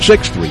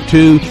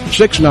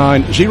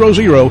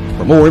632-6900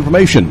 for more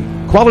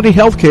information. Quality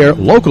health care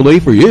locally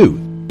for you.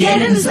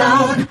 Get in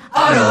zone,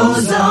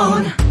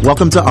 AutoZone.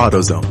 Welcome to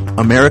AutoZone,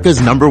 America's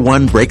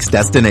 #1 brakes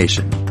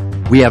destination.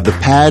 We have the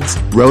pads,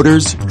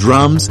 rotors,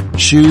 drums,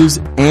 shoes,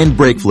 and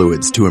brake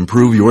fluids to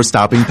improve your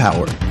stopping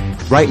power.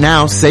 Right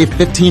now, save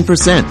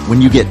 15%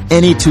 when you get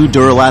any 2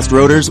 Duralast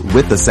rotors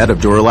with a set of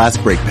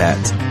Duralast brake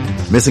pads.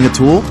 Missing a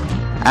tool?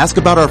 Ask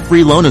about our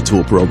free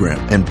Loan-A-Tool program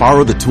and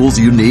borrow the tools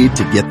you need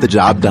to get the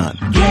job done.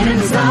 Get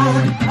in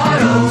zone,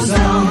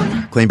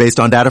 AutoZone. Claim based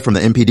on data from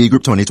the MPD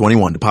Group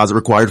 2021. Deposit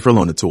required for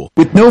Loan-A-Tool.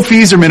 With no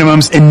fees or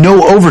minimums and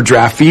no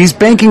overdraft fees,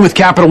 banking with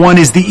Capital One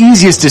is the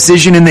easiest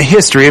decision in the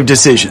history of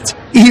decisions.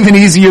 Even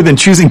easier than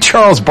choosing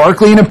Charles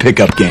Barkley in a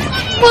pickup game.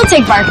 We'll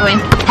take Barkley.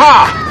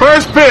 Ha!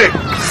 First pick!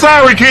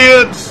 Sorry,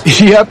 kids!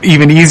 Yep,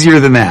 even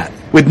easier than that.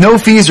 With no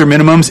fees or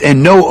minimums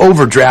and no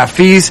overdraft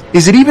fees,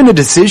 is it even a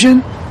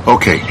decision?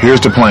 Okay, here's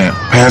the plan.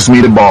 Pass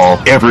me the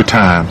ball every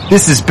time.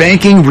 This is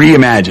banking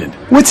reimagined.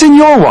 What's in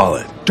your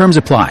wallet? Terms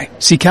apply.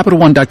 See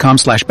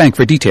CapitalOne.com/bank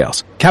for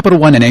details. Capital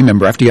One and a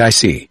member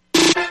FDIC.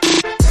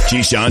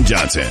 Keyshawn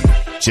Johnson,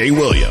 Jay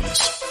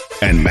Williams,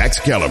 and Max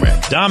Kellerman.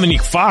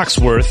 Dominique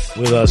Foxworth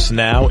with us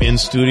now in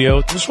studio.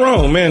 What's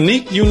wrong, man?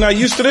 Neek, you not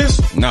used to this?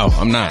 No,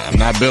 I'm not. I'm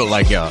not built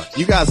like y'all.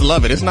 You guys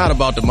love it. It's not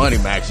about the money,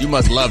 Max. You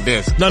must love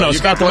this. No, it's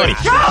about the money.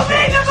 Show me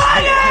the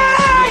money!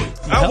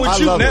 I'm with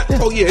you now.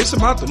 Oh, yeah, it's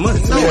about the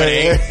money. No,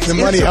 the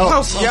money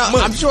helps. Yeah,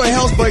 I'm sure it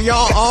helps, but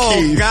y'all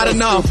all got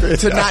enough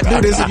to not do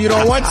this if you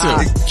don't want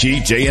to. Key,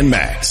 Jay, and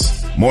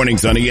Max.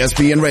 Mornings on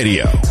ESPN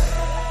Radio.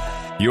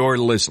 You're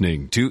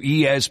listening to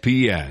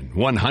ESPN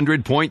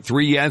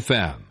 100.3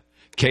 FM.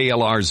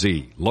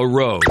 KLRZ, La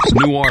Rose,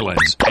 New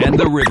Orleans, and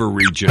the River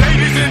Region.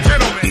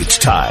 It's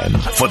time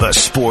for the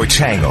Sports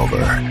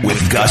Hangover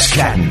with Gus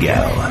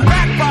Kattengell.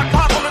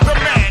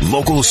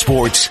 Local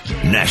sports,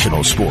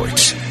 national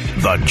sports.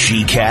 The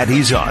G-Cat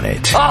is on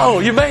it. Oh,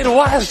 you made a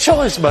wise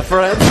choice, my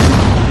friend.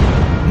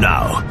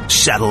 Now,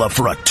 saddle up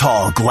for a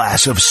tall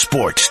glass of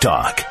sports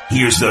talk.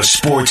 Here's the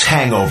Sports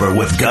Hangover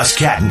with Gus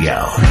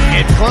Kattengell.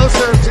 And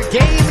closer to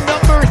game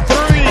number 3.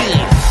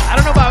 I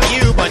don't know about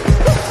you, but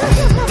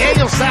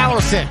Daniel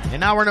Salerson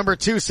in hour number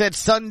 2 said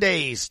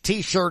Sundays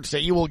t-shirts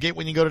that you will get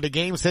when you go to the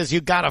game says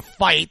you gotta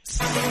fight.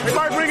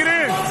 Everybody bring it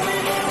in.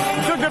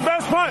 You took the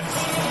best punch.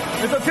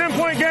 It's a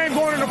 10-point game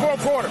going in the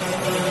fourth quarter.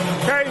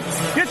 Okay?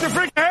 Get your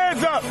freaking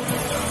heads up.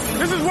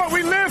 This is what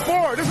we live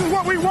for. This is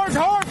what we worked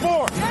hard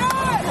for.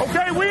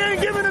 Okay? We ain't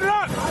giving it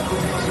up.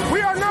 We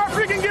are not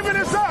freaking giving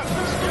this up.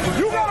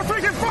 You gotta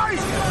freaking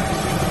fight.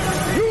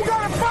 You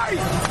gotta fight.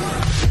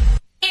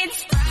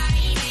 It's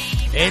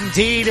Friday.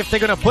 Indeed, if they're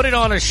going to put it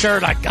on a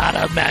shirt, I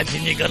gotta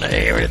imagine you're going to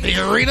hear it in the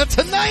arena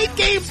tonight,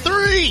 game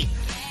 3.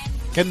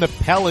 Can the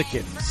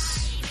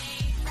Pelicans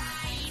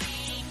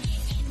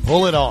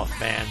pull it off,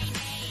 man?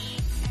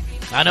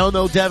 I know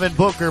no Devin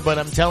Booker, but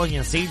I'm telling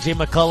you, C.J.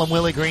 McCollum,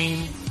 Willie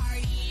Green,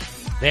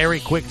 very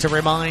quick to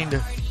remind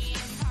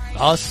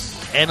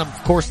us and, of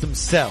course,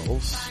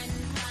 themselves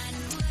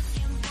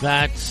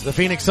that the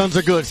Phoenix Suns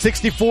are good.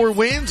 64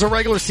 wins, a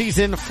regular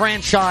season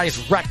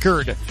franchise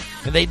record.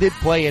 And they did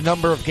play a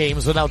number of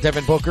games without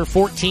Devin Booker.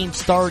 14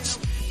 starts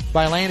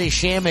by Landry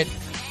Shamet,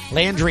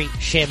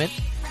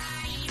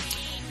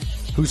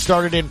 who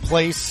started in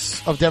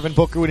place of Devin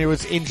Booker when he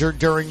was injured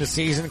during the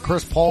season.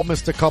 Chris Paul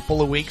missed a couple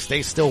of weeks.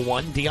 They still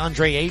won.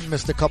 DeAndre Ayton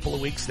missed a couple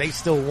of weeks. They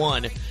still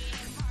won.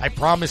 I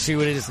promise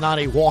you it is not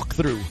a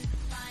walkthrough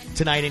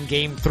tonight in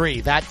game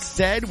 3. That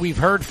said, we've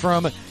heard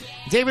from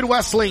David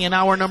Wesley in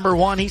hour number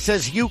 1. He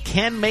says you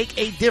can make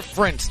a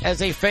difference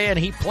as a fan.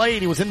 He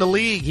played. He was in the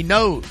league. He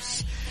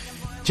knows.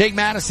 Jake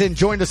Madison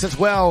joined us as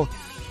well.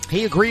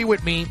 He agreed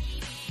with me.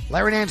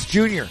 Larry Nance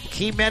Jr.,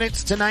 key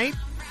minutes tonight.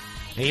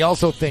 He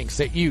also thinks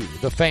that you,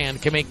 the fan,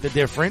 can make the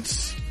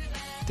difference.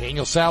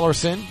 Daniel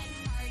Salerson.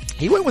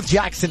 He went with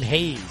Jackson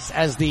Hayes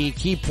as the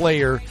key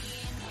player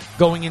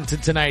going into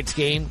tonight's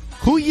game.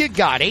 Who you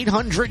got?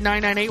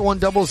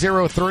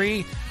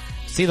 800-998-1003.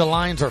 See, the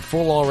lines are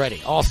full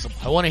already. Awesome.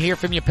 I want to hear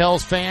from you,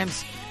 Pels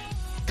fans.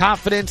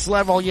 Confidence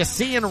level. You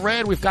see in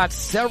red, we've got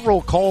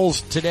several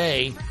calls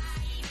today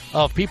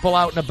of people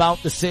out and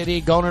about the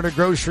city, going to the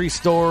grocery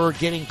store,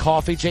 getting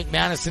coffee. Jake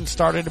Madison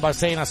started by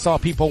saying, I saw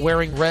people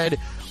wearing red.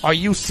 Are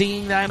you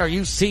seeing that? Are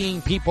you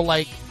seeing people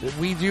like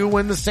we do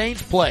when the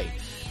Saints play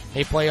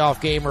a playoff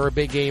game or a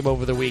big game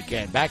over the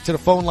weekend? Back to the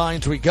phone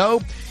lines we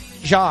go.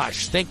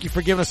 Josh, thank you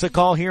for giving us a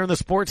call here in the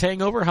Sports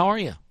Hangover. How are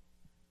you?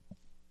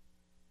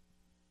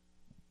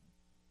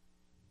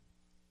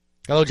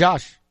 Hello,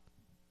 Josh.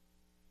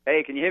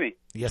 Hey, can you hear me?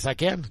 Yes, I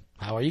can.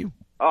 How are you?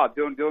 Oh,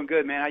 doing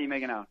good, man. How you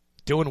making out?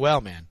 Doing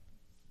well, man.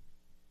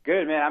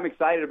 Good, man. I'm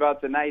excited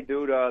about tonight,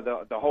 dude.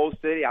 The whole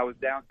city. I was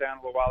downtown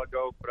a little while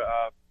ago for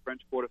the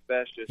French Quarter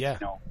Fest, just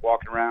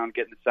walking around,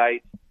 getting the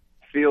sights.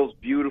 Feels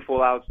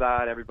beautiful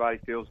outside. Everybody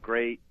feels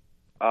great.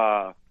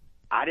 I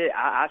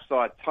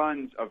saw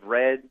tons of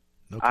red.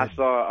 Okay. I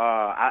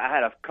saw. I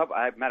had a couple.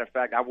 Matter of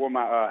fact, I wore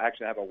my.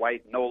 Actually, I have a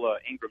white Nola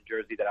Ingram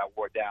jersey that I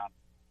wore down,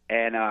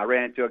 and I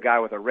ran into a guy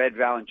with a red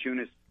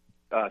Valanciunas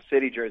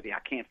City jersey. I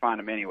can't find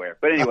them anywhere.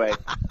 But anyway,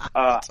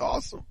 that's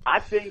awesome. I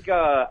think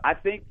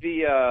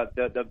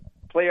the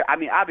player. I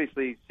mean,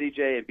 obviously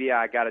CJ and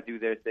BI got to do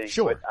their thing.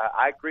 Sure. But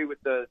I agree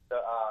with the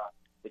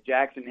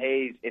Jackson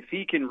Hayes. If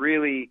he can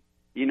really,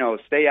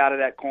 stay out of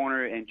that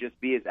corner and just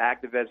be as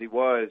active as he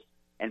was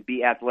and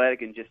be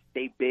athletic and just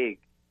stay big,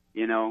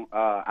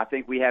 I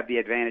think we have the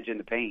advantage in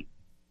the paint.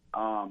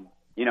 And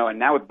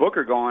now with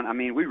Booker gone, I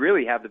mean, we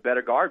really have the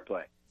better guard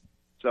play.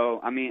 So,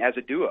 I mean, as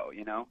a duo,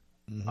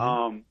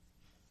 Mm-hmm.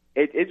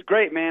 It's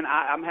great, man.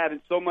 I'm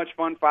having so much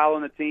fun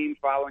following the team,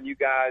 following you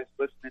guys,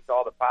 listening to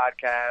all the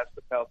podcasts,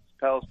 the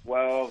Pels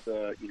 12,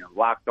 the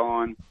Locked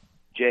On,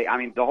 Jay. I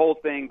mean, the whole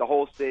thing, the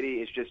whole city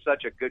is just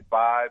such a good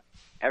vibe.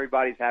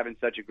 Everybody's having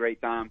such a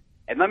great time.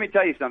 And let me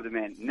tell you something,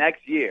 man.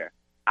 Next year,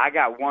 I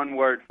got one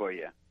word for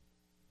you: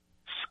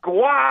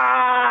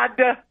 squad,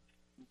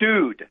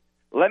 dude.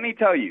 Let me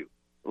tell you,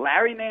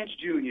 Larry Nance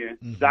Jr.,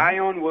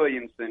 Zion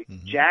Williamson,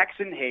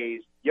 Jackson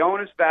Hayes,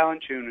 Jonas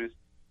Valanciunas.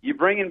 You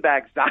bringing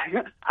back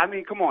Zion? I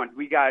mean, come on.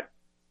 We got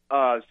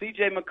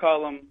C.J.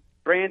 McCollum,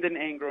 Brandon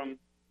Ingram.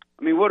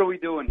 I mean, what are we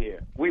doing here?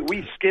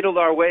 We skittled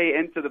our way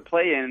into the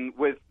play-in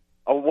with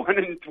a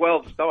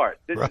 1-12 start.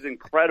 This is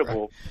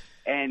incredible.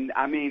 Right. And,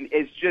 I mean,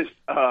 it's just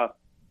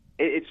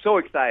it's so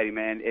exciting,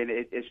 man.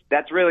 And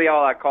that's really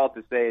all I called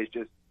to say is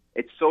just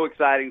it's so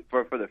exciting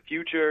for the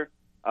future.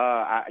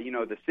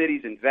 The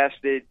city's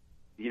invested.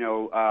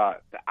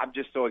 I'm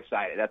just so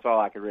excited. That's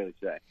all I can really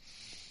say.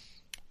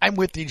 I'm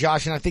with you,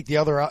 Josh, and I think the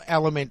other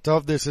element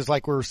of this is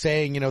like we were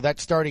saying, that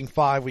starting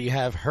five where you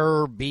have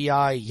Herb,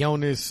 B.I.,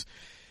 Jonas,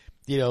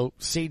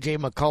 C.J.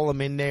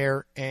 McCollum in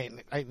there,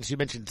 and as you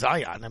mentioned,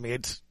 Zion. I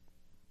mean,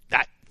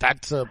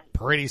 that's a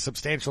pretty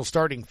substantial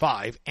starting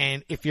five.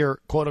 And if you're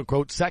quote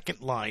unquote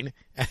second line,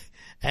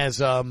 as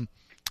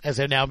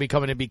they're now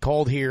becoming to be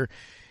called here,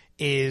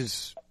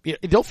 is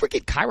don't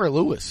forget Kyra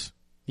Lewis.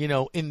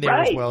 In there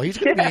as well. He's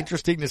going to be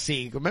interesting to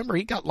see. Remember,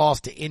 he got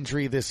lost to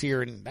injury this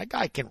year, and that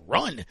guy can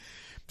run.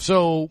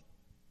 So,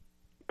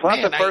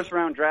 plus the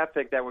first-round draft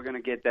pick that we're going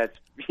to get. That's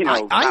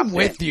I'm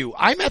with you.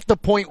 I'm at the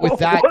point with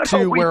that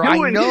too, where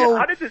I know here?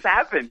 How did this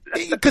happen?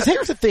 Because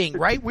here's the thing,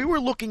 right? We were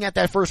looking at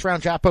that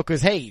first-round draft pick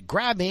because hey,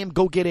 grab him,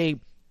 go get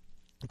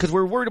because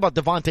we're worried about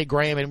Devontae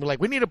Graham, and we're like,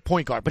 we need a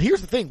point guard. But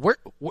here's the thing: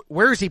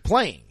 where is he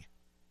playing?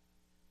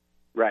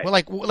 Right. Well,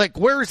 like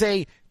where's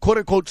a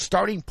quote-unquote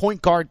starting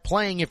point guard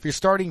playing if your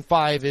starting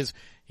five is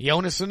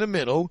Jonas in the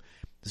middle,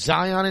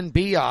 Zion and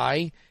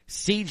B.I.,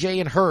 CJ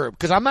and Herb?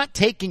 Because I'm not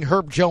taking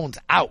Herb Jones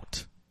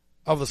out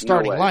of the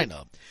starting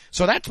lineup.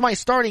 So that's my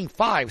starting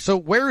five. So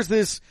where's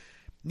this,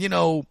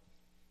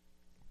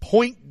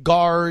 point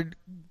guard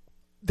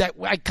that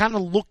I kind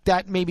of looked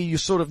at maybe you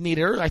sort of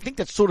needed earlier? I think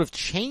that sort of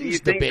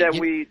changed a bit.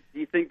 Do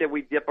you think that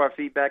we dip our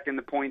feet back in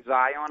the point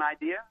Zion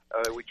idea?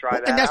 We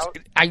try that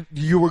out?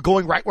 You were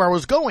going right where I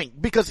was going.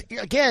 Because,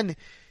 again,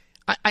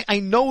 I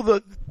know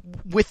that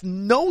with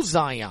no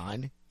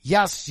Zion,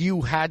 yes,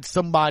 you had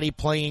somebody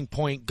playing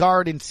point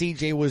guard and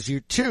CJ was your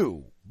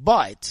two.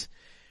 But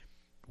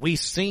we've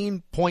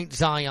seen point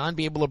Zion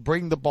be able to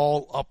bring the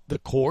ball up the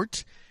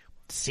court.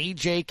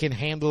 CJ can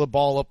handle the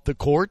ball up the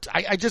court.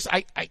 I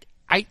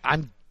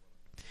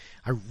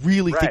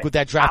really think with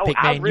that draft pick,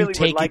 man, really you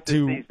take would like it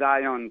to see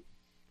Zion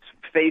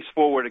face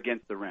forward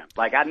against the rim.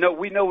 Like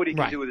we know what he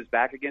can do with his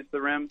back against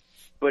the rim,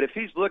 but if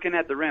he's looking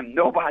at the rim,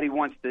 nobody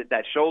wants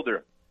that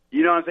shoulder.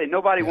 You know what I'm saying?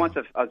 Nobody wants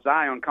a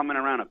Zion coming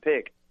around a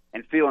pick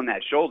and feeling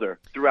that shoulder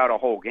throughout a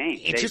whole game.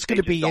 It's just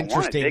going to be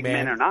interesting, big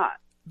man, men or not.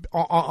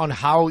 On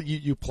how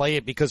you play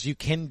it, because you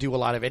can do a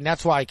lot of it. And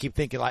that's why I keep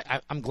thinking, like,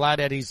 I'm glad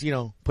that he's,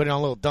 putting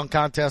on little dunk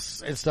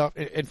contests and stuff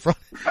in front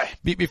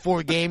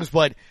before games,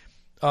 but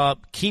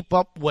keep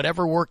up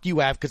whatever work you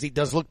have, because he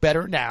does look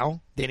better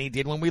now than he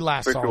did when we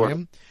last saw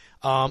him.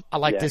 I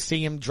like to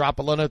see him drop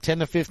a little 10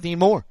 to 15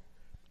 more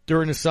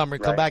during the summer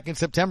and come back in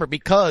September,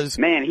 because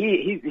man,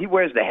 he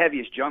wears the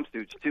heaviest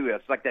jumpsuits too.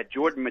 It's like that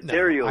Jordan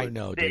material. I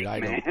know, thick, dude. I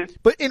know. Man.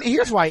 But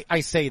here's why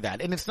I say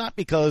that, and it's not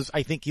because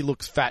I think he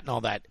looks fat and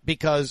all that.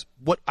 Because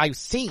what I've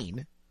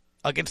seen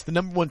against the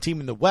number one team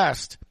in the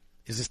West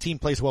is this team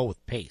plays well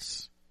with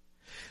pace.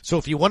 So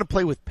if you want to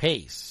play with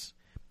pace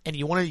and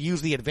you want to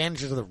use the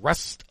advantages of the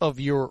rest of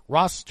your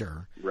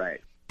roster,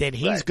 then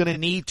he's going to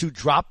need to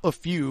drop a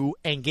few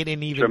and get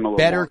in even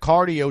better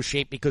cardio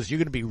shape, because you're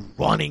going to be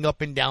running up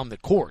and down the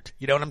court.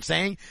 You know what I'm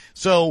saying?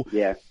 So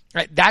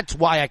that's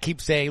why I keep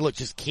saying, look,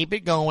 just keep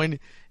it going.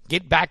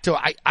 Get back to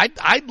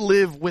I'd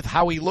live with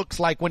how he looks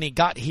like when he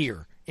got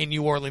here in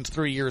New Orleans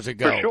 3 years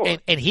ago. Sure.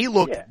 And he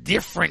looked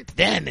different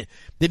then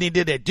than he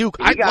did at Duke.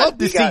 I'd love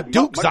to see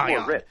Duke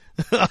Zion.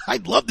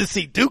 I'd love to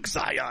see Duke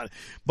Zion.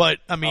 But,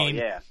 I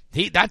mean,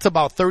 that's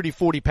about 30,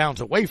 40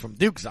 pounds away from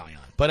Duke Zion.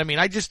 But, I mean,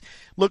 I'd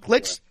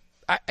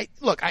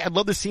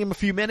love to see him a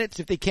few minutes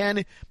if they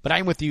can, but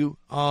I'm with you,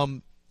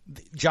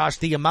 Josh,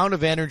 the amount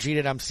of energy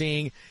that I'm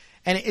seeing,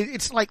 and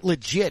it's like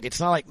legit.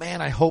 It's not like,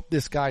 man, I hope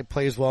this guy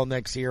plays well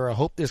next year. I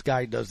hope this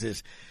guy does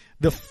this.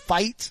 The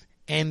fight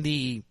and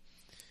the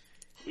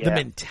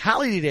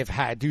mentality they've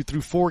had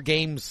through 4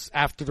 games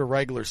after the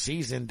regular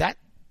season,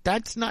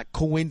 not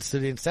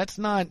coincidence. That's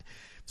not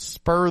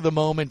spur of the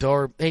moment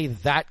or, hey,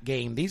 that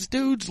game. These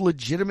dudes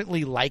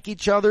legitimately like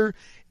each other,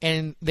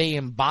 and they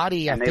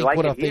embody, and they like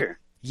what it here.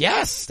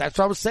 Yes, that's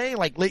what I was saying.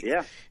 Like,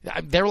 yeah.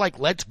 They're like,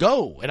 let's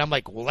go. And I'm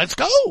like, well, let's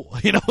go.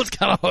 You know, it's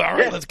kind of, all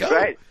right, let's go.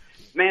 Right.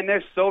 Man,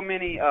 there's so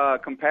many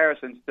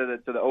comparisons to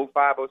the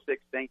 05-06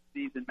 Saints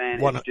season,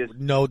 man. It's just,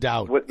 no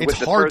doubt. It's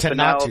with hard to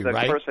not to, the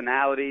right?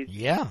 personalities.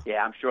 Yeah.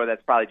 Yeah, I'm sure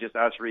that's probably just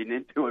us reading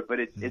into it, but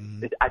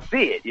I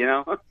see it, you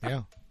know?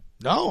 Yeah.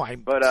 No,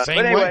 but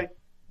anyway.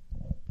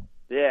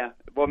 Yeah.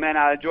 Well, man,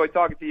 I enjoyed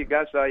talking to you,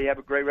 Gus. You have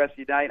a great rest of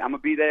your night. I'm going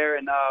to be there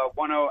in 108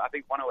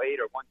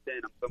 or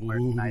 110. I'm somewhere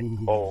tonight in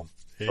the bowl.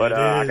 But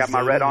I got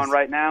my red on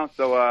right now,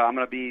 so I'm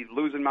going to be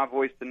losing my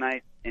voice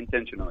tonight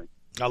intentionally.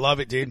 I love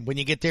it, dude. When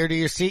you get there to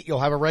your seat,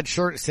 you'll have a red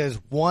shirt. It says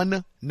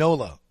 1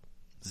 NOLA.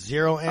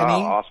 0 NE. Oh,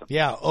 awesome.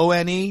 Yeah,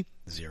 ONE.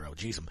 0.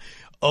 Jeez.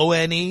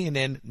 ONE and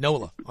then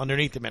NOLA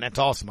underneath it, man. That's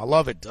awesome. I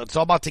love it. It's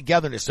all about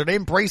togetherness. So they're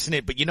embracing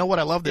it, but you know what?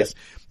 I love this.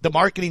 Yep. The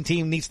marketing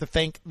team needs to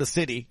thank the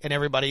city and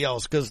everybody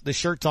else, because the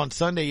shirts on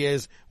Sunday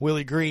is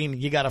Willie Green,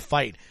 you gotta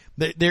fight.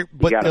 But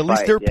at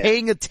least they're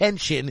paying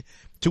attention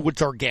to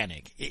what's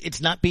organic.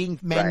 It's not being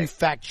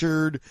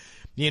manufactured. Right.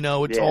 You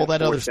know, it's all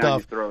that other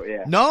stuff.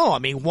 No, I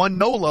mean, 1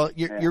 NOLA,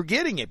 you're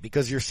getting it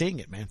because you're seeing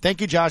it, man.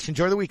 Thank you, Josh.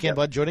 Enjoy the weekend,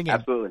 bud. Enjoy it again.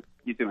 Absolutely.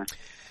 You too, man.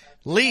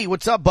 Lee,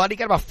 what's up, buddy?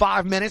 Got about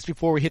 5 minutes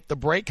before we hit the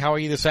break. How are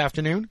you this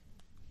afternoon?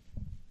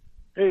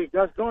 Hey,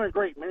 guys, doing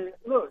great, man.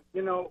 Look,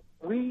 you know,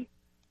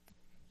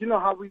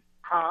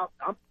 how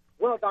I'm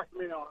well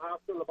documented on how I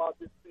feel about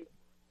this thing.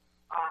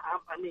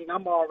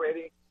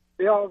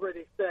 They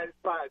already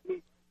satisfied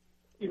me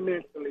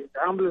immensely.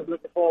 I'm just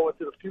looking forward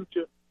to the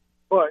future.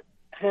 But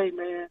hey,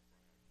 man,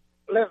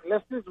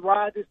 let's just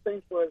ride this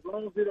thing for as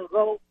long as it'll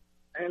go,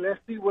 and let's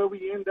see where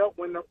we end up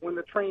when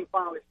the train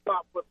finally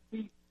stops for the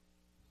season,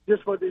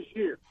 just for this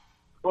year.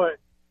 But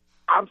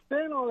I'm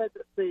saying all that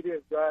to say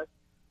this, guys.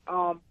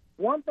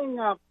 One thing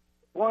I'm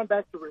going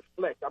back to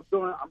reflect. I'm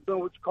doing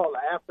what you call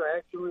an after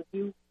action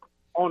review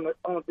on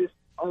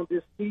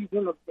this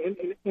season of in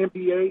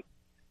NBA.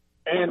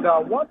 And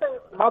one thing,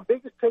 my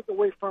biggest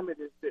takeaway from it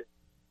is this: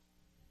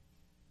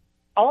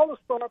 all the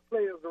star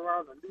players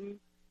around the league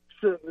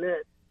should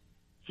let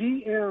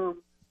GM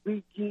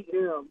be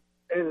GM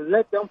and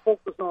let them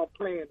focus on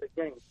playing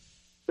the game,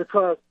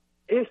 because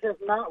it has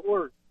not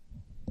worked.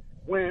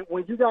 When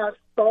you got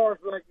stars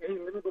like, hey,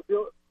 I'm gonna go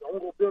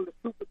build a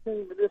super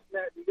team and this,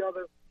 and that, and the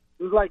other.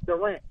 It was like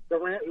Durant.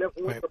 Durant left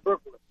and went to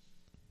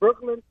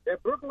Brooklyn.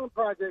 That Brooklyn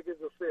project is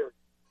a failure.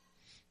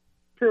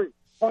 Period.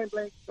 Point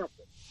blank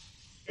simple.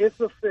 It's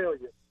a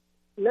failure.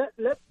 Let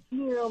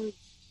GM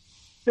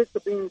stick to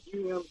being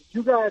GM.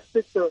 You guys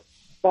stick to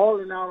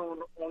balling out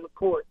on the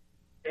court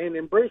and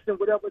embracing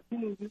whatever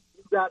team you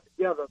got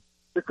together.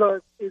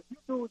 Because if you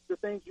do the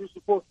things you're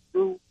supposed to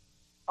do,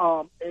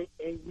 and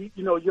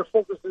you're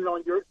focusing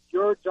on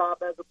your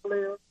job as a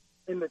player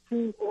and the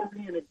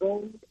team-oriented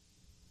goals,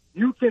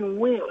 you can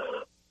win.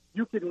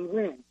 You can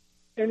win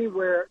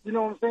anywhere. You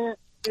know what I'm saying?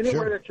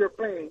 Anywhere that you're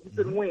playing, you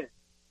can win.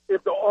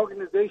 If the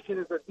organization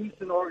is a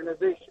decent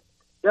organization,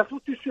 that's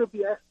what you should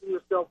be asking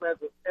yourself as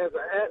an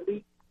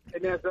athlete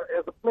and as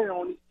a player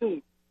on these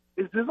teams.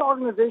 Is this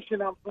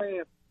organization I'm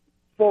playing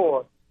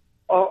for?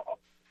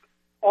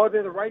 Are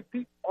they the right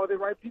people? Are they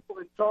right people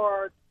in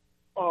charge?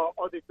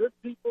 Are they good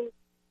people?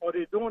 Are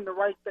they doing the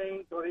right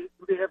things? Or do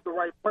they have the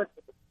right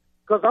principles?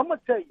 Because I'm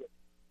gonna tell you,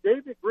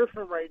 David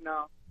Griffin right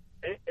now,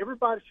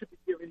 everybody should be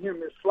giving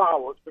him his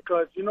flowers,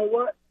 because you know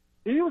what?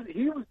 He was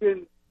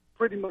getting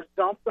pretty much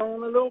dumped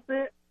on a little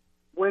bit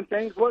when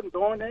things wasn't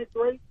going that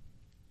great.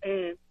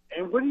 And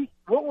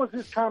what was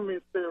his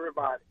comments to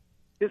everybody?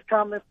 His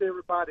comments to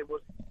everybody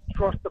was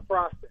trust the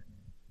process.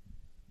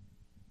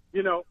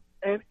 You know,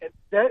 and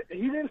that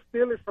he didn't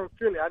steal it from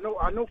Philly. I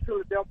know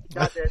Philadelphia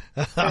got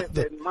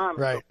that in mind.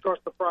 Right.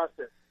 Trust the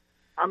process.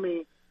 I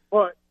mean,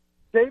 but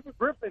David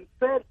Griffin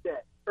said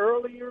that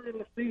earlier in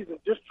the season.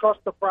 Just trust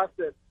the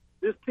process.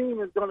 This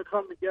team is going to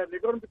come together. They're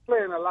going to be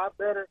playing a lot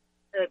better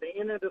at the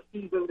end of the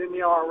season than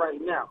they are right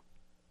now.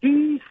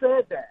 He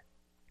said that.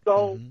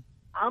 So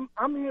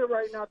I'm here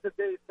right now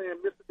today saying,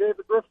 Mr.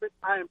 David Griffin,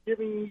 I am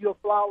giving you your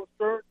flowers,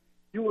 sir.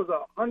 You was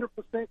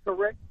 100%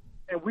 correct,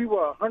 and we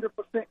were 100%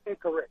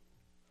 incorrect.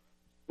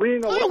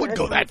 I wouldn't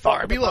go that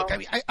far. I mean, look,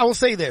 I will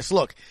say this.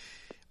 Look,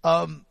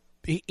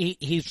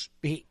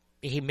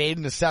 he made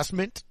an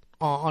assessment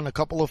on a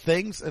couple of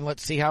things, and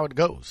let's see how it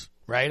goes.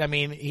 Right? I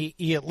mean,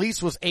 he at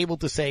least was able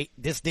to say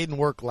this didn't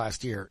work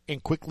last year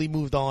and quickly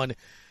moved on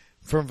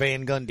from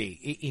Van Gundy.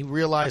 He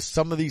realized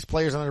some of these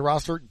players on the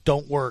roster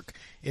don't work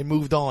and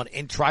moved on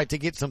and tried to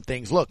get some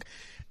things. Look,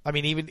 I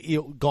mean,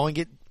 even go and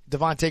get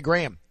Devontae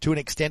Graham. To an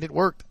extent, it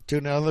worked. To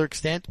another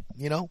extent,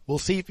 we'll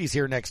see if he's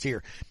here next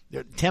year.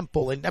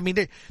 Temple, and I mean,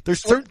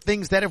 there's certain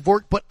things that have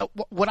worked. But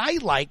what I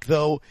like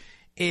though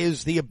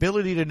is the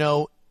ability to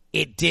know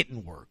it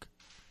didn't work.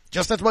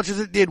 Just as much as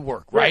it did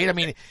work, right? I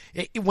mean,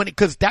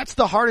 because that's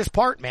the hardest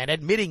part, man.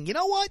 Admitting, you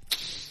know what?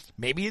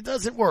 Maybe it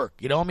doesn't work,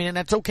 and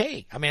that's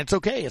okay. It's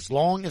okay as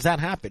long as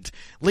that happens.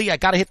 Lee, I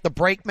gotta hit the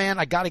break, man.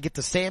 I gotta get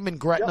to Sam in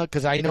Gretna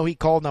because I know he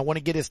called and I want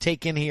to get his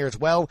take in here as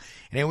well.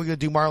 And then we're gonna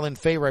do Marlon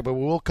Favorite, but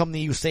we will come to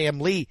you, Sam.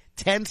 Lee,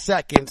 10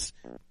 seconds.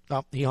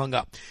 Oh, he hung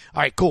up.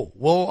 All right, cool.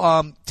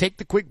 We'll take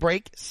the quick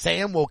break.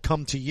 Sam will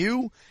come to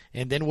you,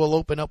 and then we'll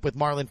open up with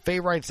Marlon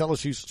Favorite,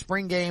 LSU's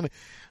spring game.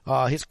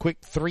 His quick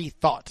 3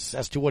 thoughts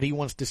as to what he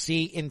wants to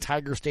see in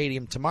Tiger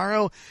Stadium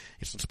tomorrow.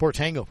 It's the Sports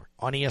Hangover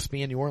on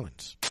ESPN New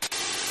Orleans.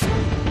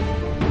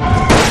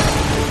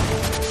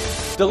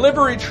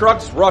 Delivery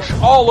trucks rush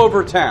all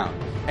over town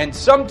and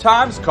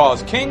sometimes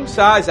cause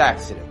king-size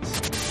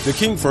accidents. The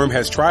King Firm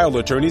has trial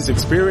attorneys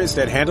experienced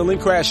at handling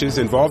crashes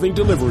involving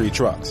delivery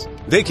trucks.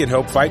 They can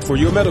help fight for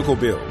your medical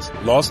bills,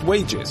 lost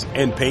wages,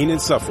 and pain and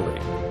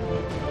suffering.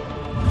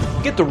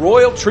 Get the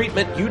royal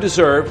treatment you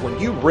deserve when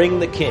you ring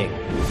the King.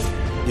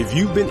 If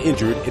you've been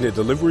injured in a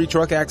delivery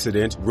truck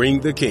accident,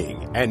 ring the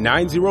King at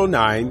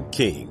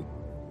 909-KING.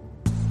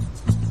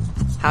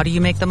 How do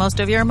you make the most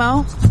of your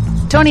mow?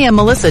 Tony and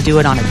Melissa do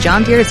it on a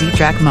John Deere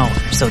Z-Track mower,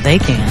 so they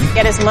can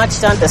get as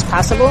much done as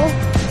possible.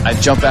 I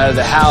jump out of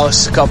the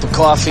house, a cup of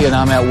coffee, and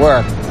I'm at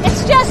work.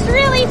 It's just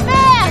really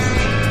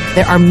fast!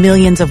 There are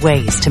millions of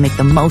ways to make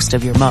the most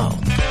of your mow.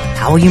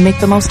 How will you make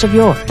the most of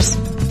yours?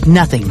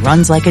 Nothing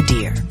runs like a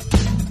Deere.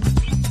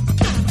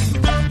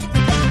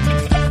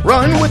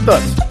 Run with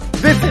us.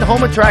 Visit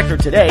Homa Tractor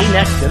today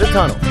next to the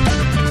tunnel.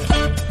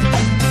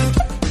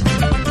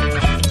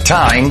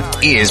 Time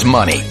is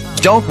money.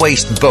 Don't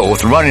waste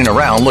both running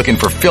around looking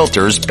for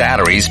filters,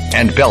 batteries,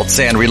 and belt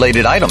sand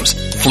related items.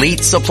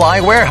 Fleet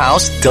Supply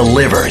Warehouse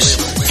delivers.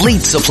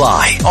 Fleet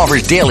Supply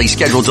offers daily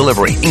scheduled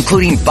delivery,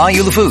 including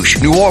Bayou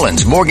Lafourche, New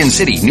Orleans, Morgan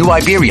City, New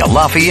Iberia,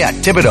 Lafayette,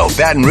 Thibodeau,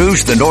 Baton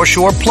Rouge, the North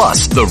Shore,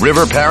 plus the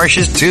river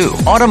parishes too.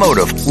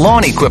 Automotive,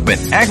 lawn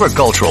equipment,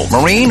 agricultural,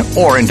 marine,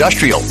 or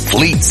industrial.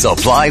 Fleet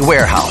Supply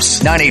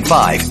Warehouse,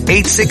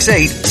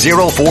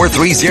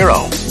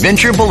 985-868-0430.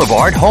 Venture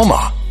Boulevard,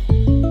 Homa.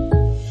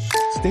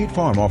 State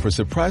Farm offers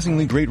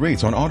surprisingly great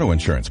rates on auto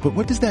insurance, but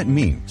what does that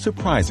mean?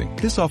 Surprising.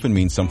 This often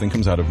means something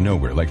comes out of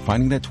nowhere, like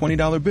finding that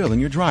 $20 bill in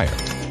your dryer.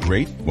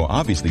 Great? Well,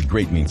 obviously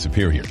great means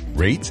superior.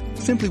 Rates?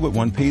 Simply what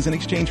one pays in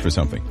exchange for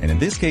something. And in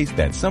this case,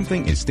 that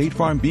something is State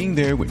Farm being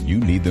there when you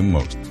need them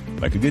most.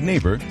 Like a good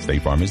neighbor,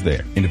 State Farm is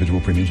there.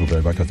 Individual premiums will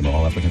vary by customer.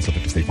 All applicants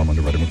subject to State Farm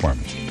underwriting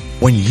requirements.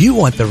 When you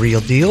want the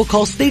real deal,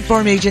 call State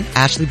Farm agent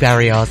Ashley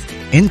Barrios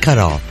in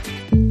Cutoff.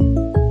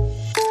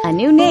 A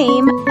new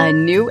name, a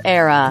new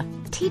era.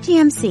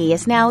 TGMC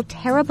is now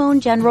Terrebonne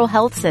General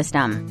Health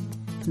System.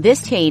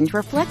 This change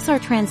reflects our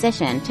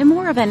transition to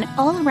more of an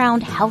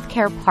all-around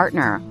healthcare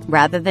partner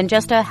rather than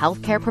just a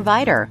healthcare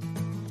provider.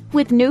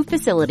 With new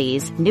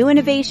facilities, new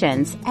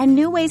innovations, and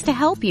new ways to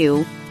help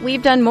you,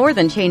 we've done more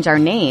than change our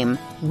name.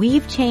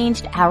 We've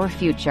changed our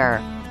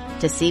future.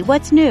 To see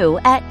what's new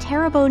at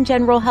Terrebonne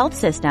General Health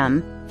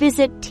System,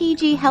 visit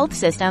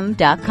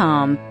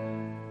tghealthsystem.com.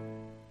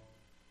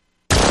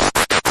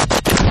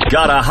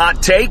 Got a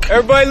hot take?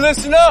 Everybody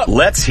listen up.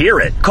 Let's hear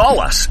it.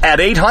 Call us at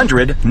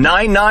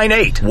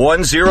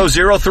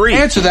 800-998-1003.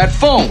 Answer that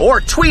phone.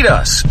 Or tweet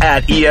us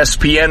at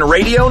ESPN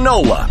Radio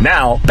NOLA.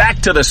 Now,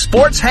 back to the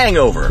Sports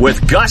Hangover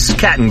with Gus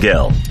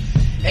Kattengill.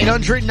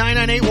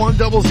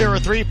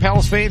 800-998-1003.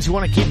 Pels fans who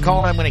want to keep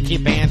calling, I'm going to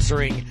keep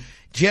answering.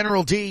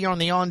 General D on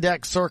the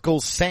on-deck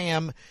circle.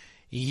 Sam,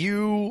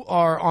 you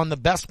are on the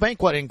Best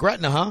Banquet in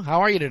Gretna, huh?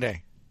 How are you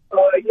today?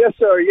 Yes,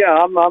 sir. Yeah,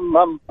 I'm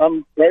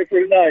great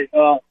for tonight.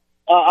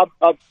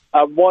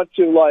 I want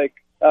to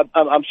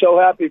I'm so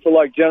happy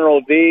for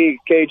General D,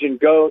 Cajun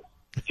Goat,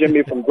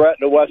 Jimmy from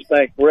Gretna, West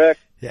Bank Rick,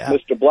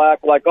 Mr. Black,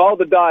 all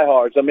the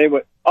diehards. I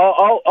mean,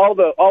 all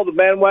the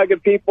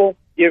bandwagon people.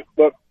 They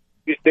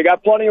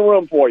got plenty of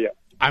room for you.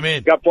 I'm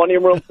in. Got plenty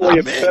of room for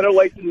you. Better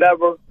late than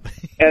never.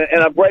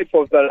 And I'm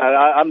grateful for that.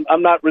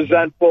 I'm not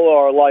resentful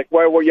or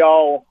where were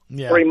y'all?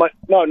 Yeah. Pretty much.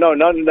 No, none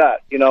of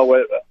that.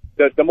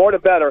 The more the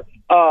better.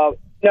 Now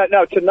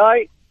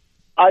tonight,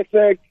 I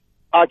think.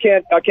 I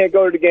can't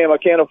go to the game. I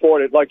can't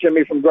afford it. Like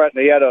Jimmy from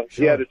Gretna, he had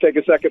to take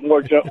a second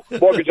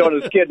mortgage on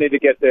his kidney to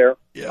get there.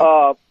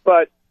 Yeah.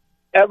 But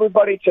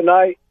everybody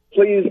tonight,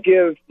 please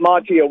give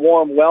Monty a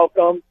warm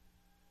welcome,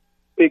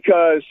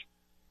 because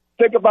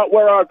think about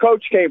where our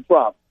coach came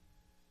from.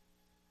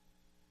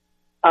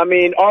 I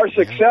mean, our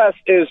success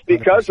is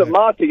because 100%. Of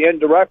Monty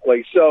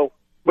indirectly. So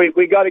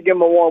we got to give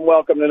him a warm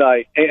welcome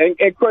tonight, and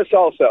Chris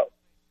also,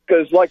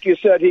 because like you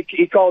said,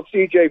 he called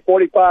CJ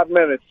 45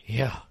 minutes.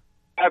 Yeah.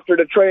 After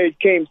the trade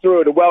came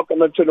through to welcome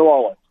them to New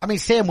Orleans. I mean,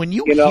 Sam, when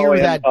you hear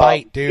that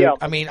bite, dude,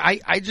 I mean,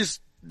 I just,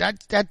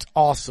 that's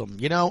awesome,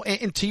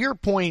 and to your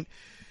point,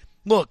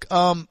 look,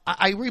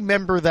 I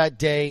remember that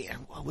day,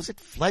 was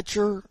it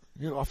Fletcher?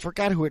 I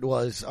forgot who it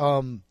was,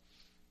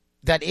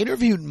 that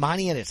interviewed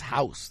Monty at his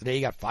house the day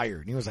he got fired.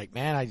 And he was like,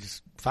 man, I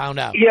just found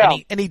out. Yeah.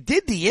 And he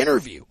did the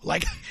interview.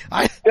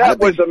 That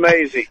was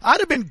amazing.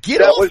 I'd have been,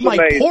 get off my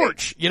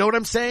porch. You know what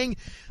I'm saying?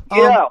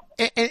 Yeah,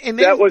 and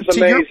then that was to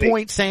amazing. your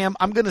point, Sam,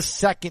 I'm going to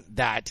second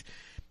that.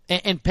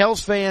 And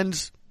Pels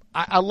fans,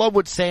 I love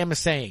what Sam is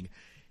saying.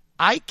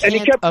 I can't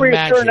and he kept imagine.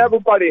 reassuring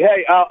everybody,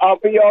 hey, I'll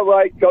be all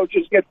right.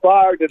 Coaches get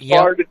fired. It's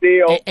part of the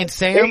deal. And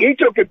Sam, he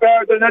took it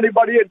better than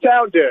anybody in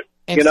town did.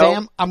 And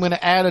Sam, I'm going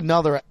to add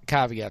another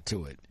caveat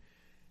to it.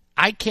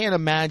 I can't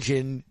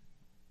imagine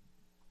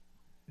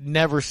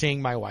never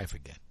seeing my wife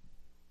again.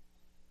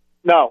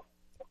 No.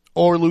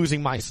 Or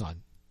losing my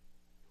son.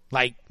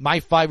 Like, my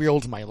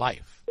 5-year-old's my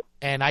life.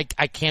 And I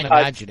can't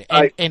imagine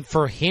it. And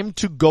for him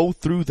to go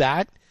through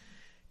that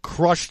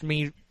crushed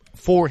me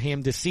for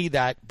him to see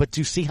that, but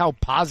to see how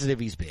positive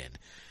he's been.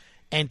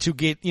 And to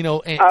get,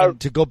 and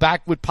to go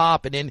back with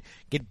Pop and then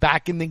get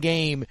back in the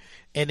game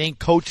and then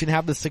coach and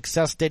have the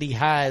success that he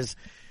has.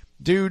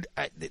 Dude,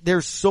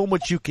 there's so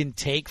much you can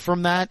take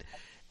from that.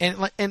 And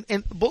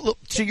but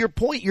look, to your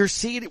point, you're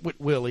seeing it with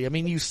Willie. I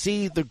mean, you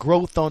see the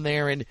growth on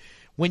there, and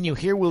when you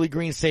hear Willie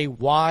Green say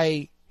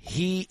why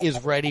he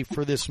is ready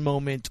for this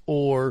moment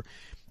or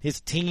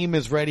his team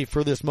is ready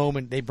for this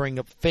moment, they bring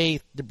up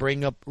faith, they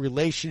bring up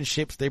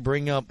relationships, they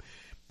bring up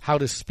how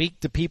to speak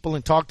to people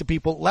and talk to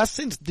people.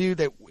 Lessons, dude,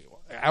 that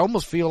I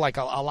almost feel like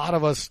a lot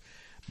of us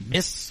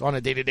miss on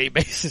a day-to-day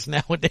basis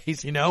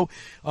nowadays,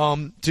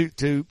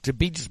 to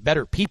be just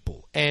better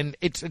people. And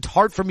it's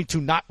hard for me to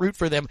not root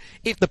for them.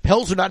 If the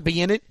Pels would not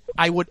be in it,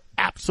 I would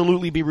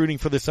absolutely be rooting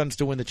for the Suns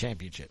to win the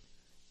championship.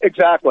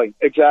 Exactly.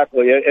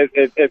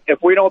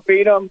 If we don't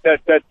beat them,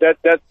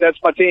 that's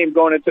my team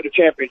going into the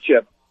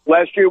championship.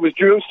 Last year was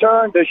Drew's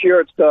turn. This year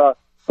it's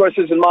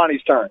Chris's and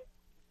Monty's turn.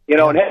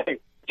 And hey,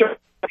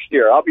 next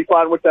year I'll be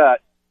fine with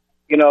that.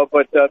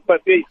 But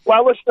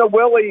while listening to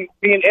Willie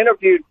being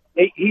interviewed,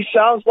 he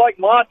sounds like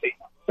Monty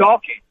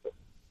talking.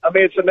 I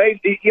mean, it's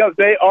amazing.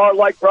 They are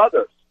like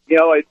brothers.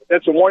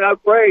 It's a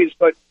worn-out phrase,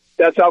 but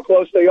that's how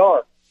close they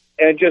are.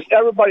 And just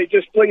everybody,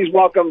 just please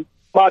welcome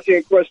Monty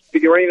and Chris to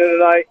the arena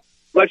tonight.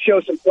 Let's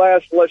show some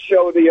class. Let's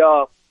show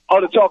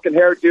all the talking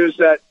hairdos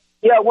that,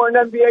 we're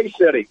an NBA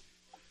city.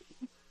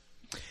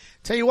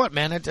 Tell you what,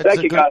 man, it's a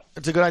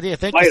good idea.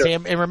 Thank Later. you,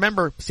 Sam. And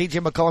remember, C.J.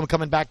 McCollum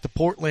coming back to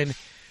Portland,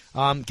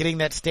 getting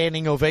that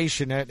standing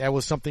ovation. That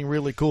was something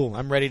really cool.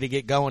 I'm ready to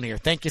get going here.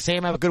 Thank you,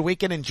 Sam. Have a good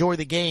weekend. Enjoy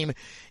the game.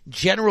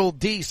 General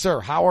D,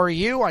 sir, how are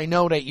you? I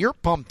know that you're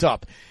pumped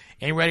up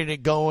and ready to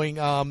going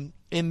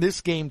in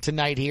this game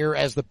tonight here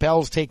as the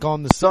Pels take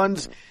on the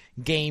Suns.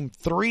 Game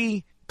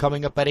 3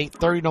 coming up at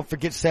 8:30. Don't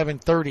forget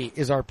 7:30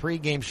 is our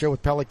pregame show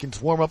with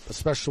Pelicans warm-up, a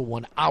special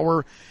 1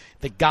 hour.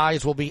 The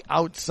guys will be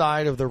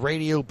outside of the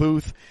radio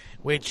booth,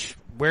 which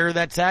where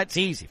that's at, it's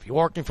easy. If you're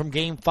walking from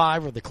Game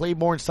 5 or the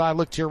Claiborne side,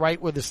 look to your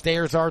right where the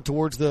stairs are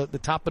towards the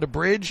top of the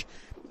bridge.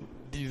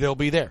 They'll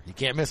be there. You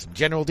can't miss them.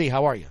 General D,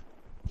 how are you?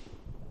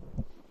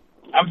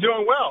 I'm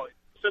doing well.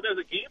 So there's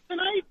a game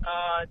tonight?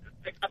 I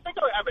think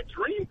I have a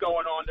dream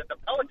going on that the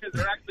Pelicans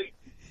are actually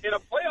in a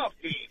playoff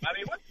game. I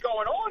mean, what's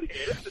going on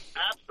here? This is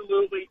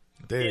absolutely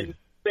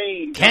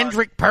insane.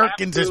 Kendrick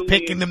Perkins is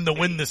picking them to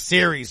win the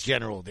series,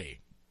 General D.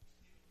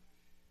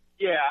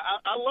 Yeah,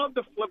 I love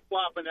the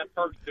flip-flopping that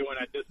Perk's doing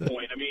at this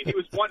point. I mean, he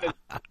was wanting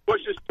to push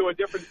us to a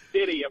different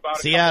city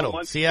about a couple of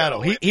months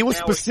ago. He was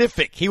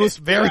specific. He was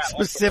very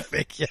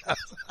specific, yes.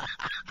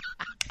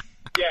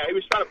 Yeah, he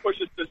was trying to push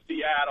us to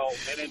Seattle,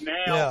 and then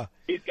now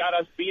he's got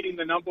us beating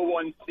the number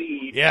 1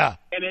 seed. Yeah.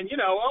 And then,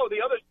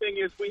 the other thing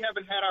is we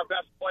haven't had our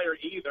best player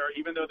either,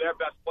 even though their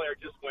best player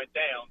just went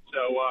down.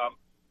 So,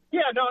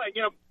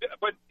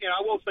 but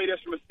I will say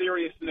this from a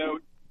serious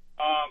note.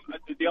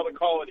 The other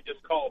caller that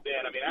just called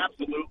in, I mean,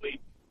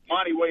 absolutely,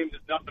 Monty Williams is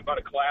nothing but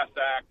a class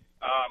act.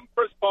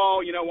 First of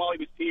all, while he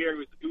was here,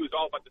 he was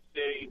all about the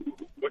city,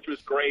 which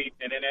was great.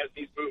 And then as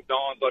he's moved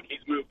on,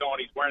 he's moved on.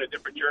 He's wearing a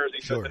different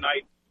jersey. Sure. So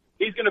tonight,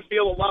 he's going to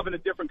feel the love in a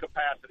different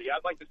capacity.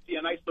 I'd like to see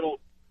a nice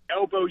little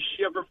elbow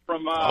shiver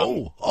from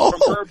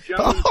Herb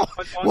Jones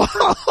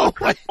on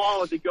Chris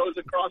Paul as he goes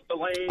across the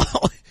lane.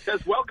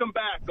 Says, welcome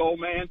back, old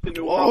man, to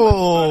New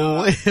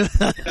Orleans.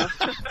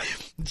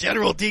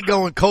 General D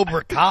going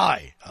Cobra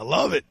Kai. I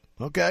love it.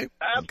 Okay.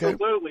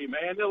 Absolutely,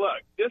 man. Now,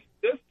 look, this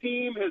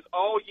team has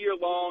all year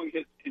long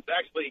has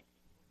actually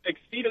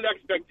exceeded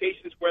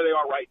expectations where they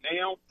are right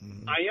now.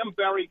 Mm-hmm. I am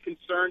very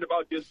concerned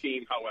about this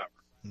game, however.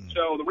 Mm-hmm.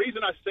 So the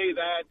reason I say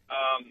that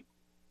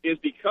is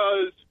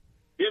because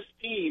this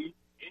team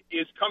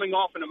is coming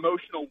off an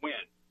emotional win.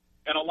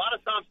 And a lot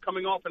of times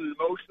coming off an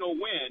emotional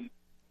win,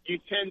 you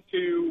tend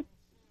to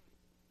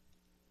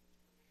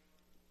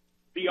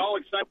be all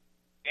excited.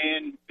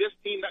 And this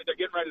team that they're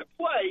getting ready to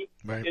play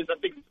is, I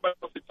think,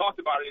 we talked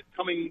about it, is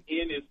coming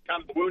in as kind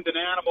of a wounded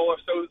animal, or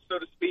so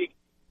to speak,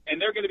 and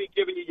they're going to be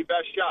giving you your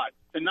best shot.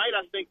 Tonight,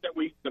 I think that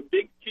the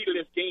big key to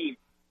this game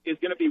is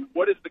going to be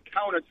what is the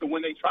counter to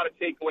when they try to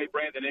take away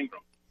Brandon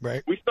Ingram.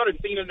 Right. We started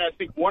seeing in, I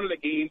think, one of the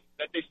games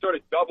that they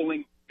started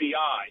doubling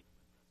BI,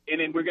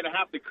 and then we're going to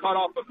have to cut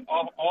off of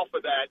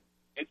that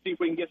and see if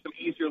we can get some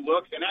easier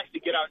looks and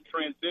actually get out in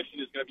transition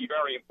is going to be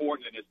very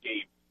important in this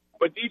game.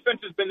 But defense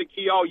has been the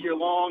key all year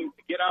long,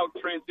 to get out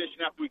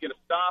transition after we get a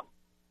stop.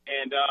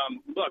 And,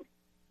 look,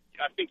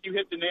 I think you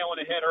hit the nail on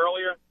the head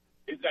earlier,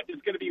 is that there's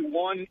going to be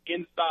one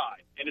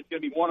inside, and it's going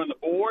to be one on the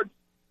boards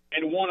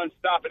and one on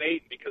stopping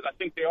Ayton, because I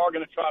think they are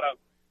going to try to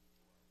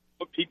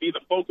be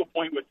the focal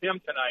point with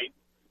him tonight.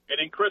 And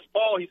then Chris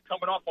Paul, he's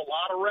coming off a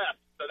lot of rest,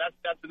 so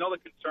that's another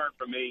concern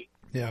for me.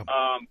 Yeah.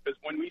 Because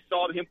when we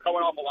saw him coming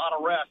off a lot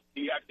of rest,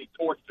 he actually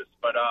torched us.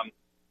 But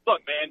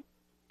look, man,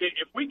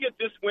 if we get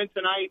this win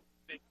tonight,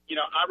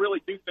 I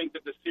really do think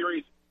that the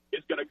series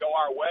is going to go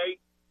our way.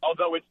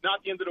 Although it's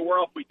not the end of the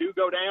world if we do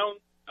go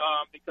down,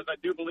 because I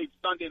do believe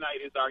Sunday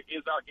night is our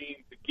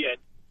game to get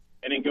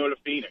and then go to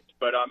Phoenix.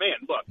 But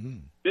man, look,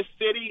 this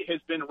city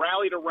has been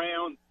rallied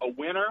around a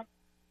winner,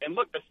 and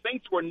look, the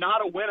Saints were not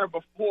a winner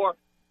before.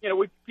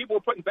 People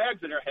were putting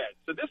bags in their heads.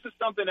 So this is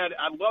something that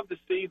I'd love to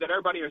see, that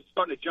everybody is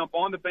starting to jump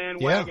on the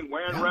bandwagon,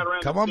 wearing right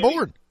around. Come the on city.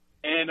 board.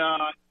 And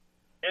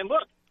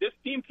look, this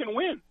team can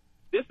win.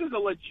 This is a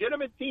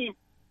legitimate team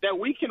that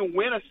we can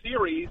win a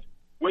series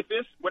with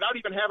this without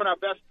even having our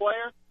best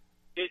player.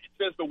 It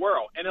says the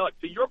world. And look,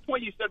 to your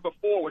point you said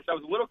before, which I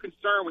was a little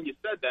concerned when you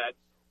said that,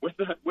 with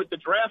the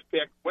draft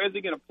pick, where's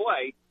he going to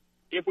play?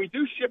 If we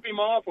do ship him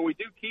off or we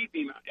do keep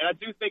him, and I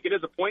do think it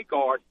is a point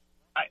guard,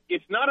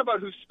 it's not about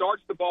who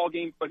starts the ball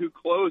game, but who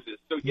closes.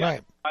 So,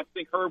 yes, I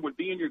think Herb would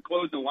be in your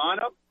closing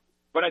lineup,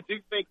 but I do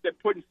think that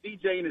putting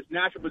CJ in his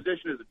natural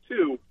position as a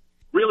 2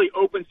 really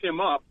opens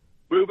him up,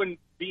 moving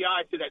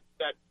BI to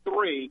that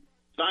 3,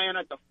 Zion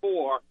at the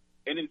 4,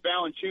 and then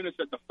Valanciunas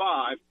at the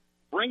 5,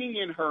 bringing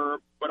in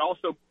Herb, but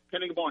also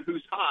depending upon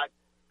who's hot,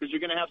 because you're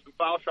going to have some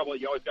foul trouble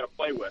that you always got to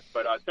play with.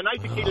 But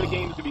tonight the key to the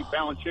game is to be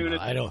Valanciunas.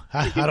 I don't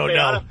know.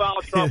 Out of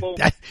foul trouble.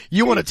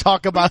 You want to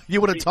talk about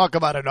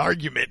an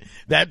argument?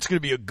 That's going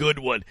to be a good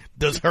one.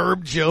 Does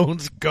Herb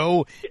Jones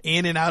go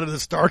in and out of the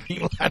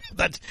starting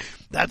lineup?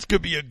 That's going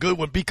to be a good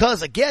one,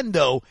 because again,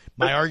 though,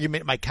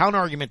 my counter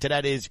argument to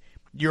that is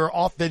your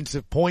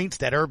offensive points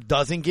that Herb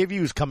doesn't give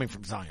you is coming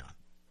from Zion.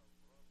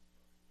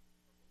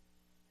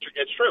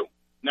 It's true.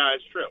 No,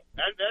 it's true.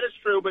 That is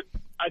true, but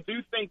I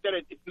do think that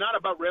it's not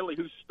about really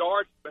who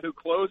starts, but who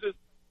closes.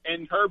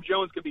 And Herb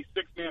Jones could be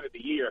 6th man of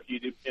the year if you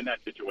do in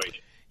that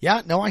situation.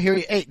 Yeah, no, I hear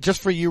you. Hey,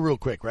 just for you real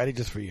quick, ready?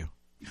 Just for you.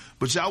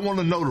 But y'all want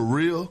to know the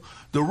real?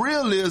 The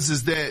real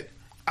is that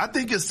I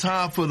think it's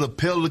time for the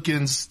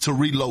Pelicans to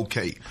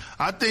relocate.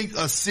 I think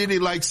a city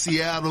like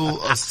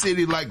Seattle, a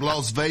city like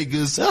Las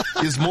Vegas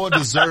is more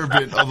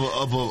deserving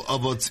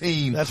of a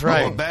team, that's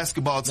right, of a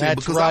basketball team. That's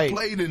because right. I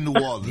played in New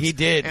Orleans. He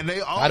did. And they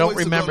always I don't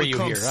remember you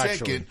here, second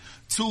actually.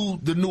 To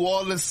the New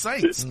Orleans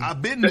Saints.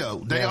 I've been there.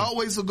 They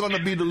always are going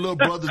to be the little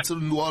brother to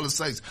the New Orleans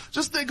Saints.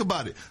 Just think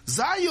about it.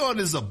 Zion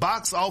is a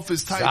box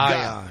office type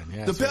guy.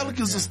 Yes, the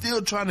Pelicans are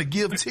still trying to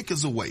give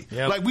tickets away.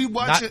 Yep. Like we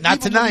watching, not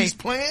even tonight. when he's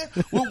playing,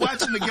 we're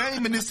watching the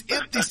game and it's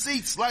empty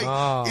seats.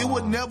 Like it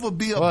would never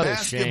be a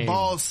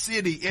basketball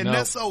city, and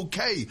that's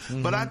okay.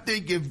 But I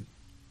think if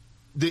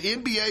the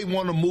NBA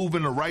want to move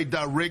in the right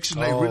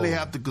direction, they really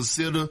have to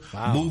consider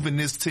moving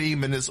this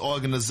team and this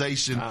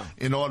organization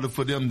in order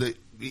for them to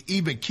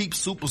even keep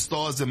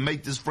superstars and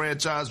make this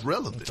franchise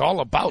relevant. It's all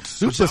about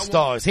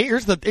superstars.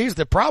 Here's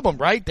the problem,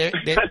 right?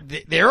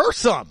 There are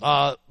some.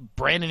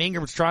 Brandon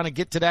Ingram's trying to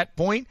get to that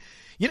point.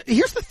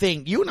 Here's the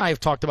thing. You and I have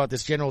talked about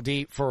this, General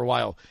D, for a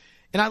while,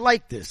 and I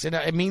like this, and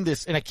I mean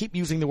this, and I keep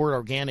using the word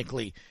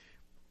organically.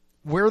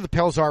 Where the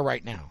Pels are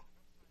right now.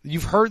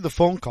 You've heard the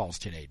phone calls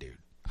today, dude.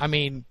 I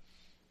mean,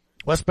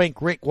 West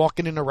Bank Rick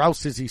walking in the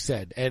Rouse, as he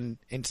said, and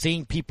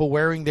seeing people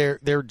wearing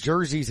their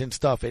jerseys and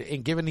stuff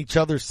and giving each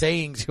other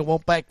sayings. You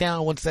won't back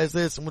down. One says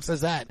this and one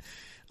says that.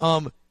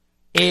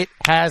 It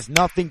has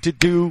nothing to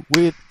do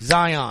with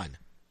Zion.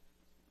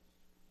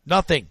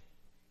 Nothing.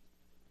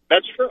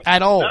 That's true.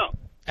 At all. No.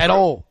 At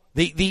all.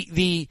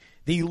 The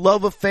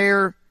love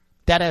affair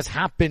that has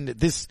happened,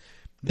 this,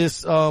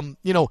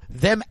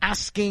 them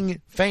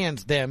asking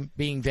fans, them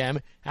being them,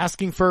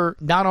 asking for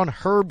not on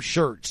Herb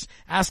shirts,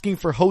 asking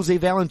for Jose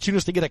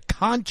Valanciunas to get a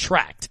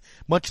contract,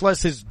 much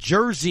less his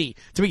jersey,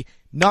 to be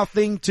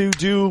nothing to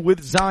do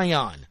with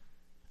Zion.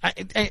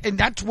 And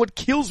that's what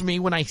kills me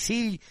when I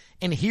see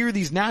and hear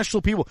these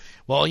national people.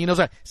 Well,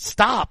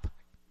 stop.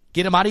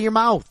 Get them out of your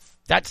mouth.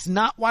 That's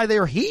not why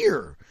they're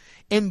here.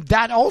 And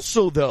that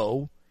also,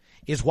 though,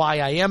 is why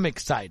I am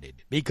excited.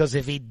 Because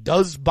if he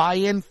does buy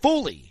in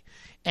fully,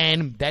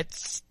 and that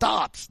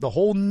stops the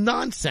whole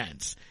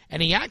nonsense,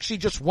 and he actually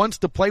just wants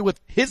to play with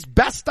his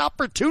best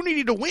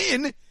opportunity to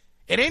win,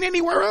 it ain't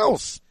anywhere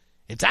else.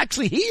 It's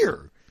actually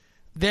here.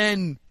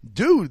 Then,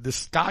 dude, the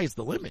sky's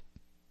the limit.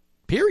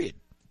 Period.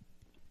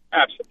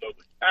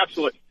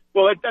 Absolutely.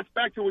 Well, that's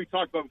back to what we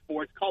talked about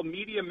before. It's called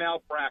media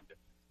malpractice.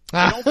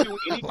 They don't do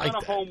any kind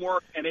of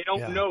homework, and they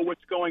don't know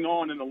what's going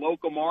on in the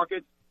local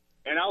markets.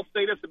 And I'll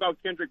say this about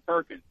Kendrick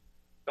Perkins.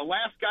 The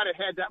last guy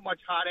that had that much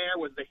hot air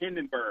was the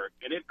Hindenburg,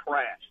 and it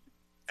crashed.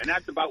 And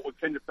that's about what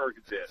Kendrick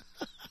Perkins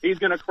is. He's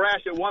going to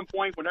crash at one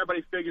point when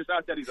everybody figures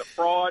out that he's a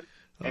fraud.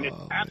 And it's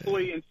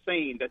absolutely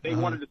insane that they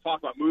wanted to talk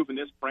about moving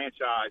this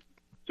franchise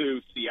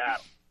to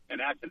Seattle. And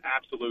that's an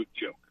absolute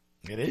joke.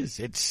 It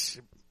is.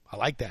 I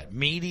like that.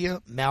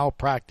 Media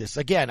malpractice.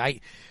 Again,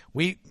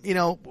 we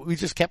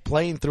just kept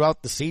playing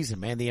throughout the season,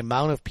 man. The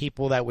amount of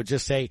people that would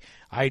just say,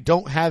 I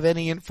don't have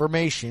any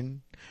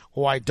information,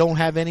 or I don't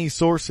have any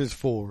sources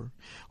for,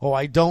 or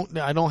I don't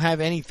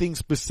have anything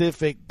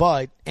specific,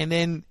 but, and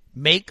then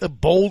make a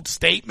bold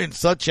statement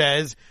such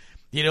as,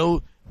 he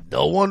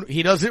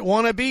doesn't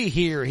want to be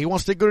here. He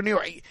wants to go to New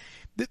York.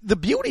 The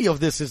beauty of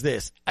this is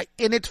this,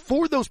 and it's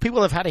for those people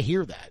that have had to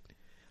hear that.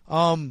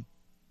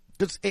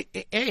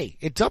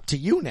 It's up to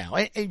you now.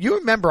 And you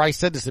remember I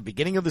said this at the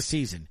beginning of the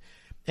season,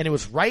 and it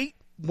was right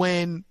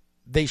when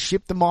they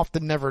shipped them off to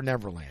Never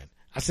Neverland.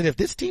 I said, if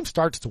this team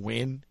starts to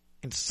win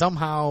and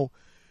somehow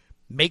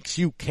makes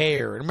you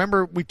care, and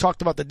remember we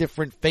talked about the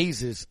different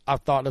phases I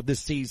thought of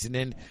this season,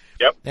 and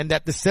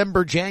that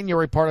December,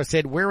 January part, I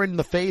said, we're in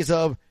the phase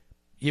of,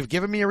 you've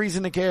given me a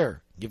reason to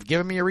care. You've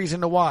given me a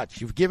reason to watch.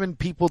 You've given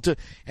people to,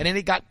 and then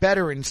it got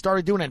better and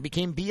started doing it. It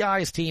became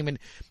BI's team, and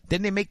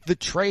then they make the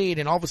trade,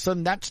 and all of a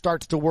sudden that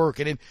starts to work.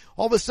 And then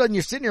all of a sudden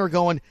you're sitting there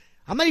going,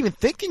 I'm not even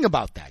thinking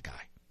about that guy.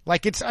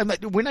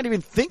 We're not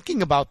even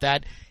thinking about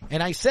that.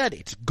 And I said,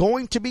 it's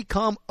going to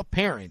become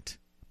apparent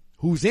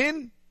who's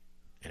in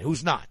and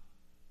who's not.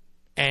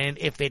 And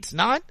if it's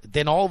not,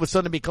 then all of a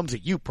sudden it becomes a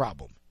you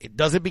problem. It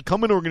doesn't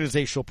become an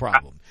organizational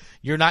problem.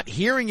 You're not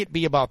hearing it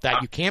be about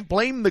that. You can't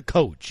blame the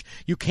coach.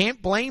 You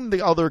can't blame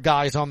the other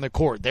guys on the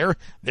court. They're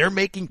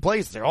making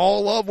plays. They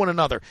all love one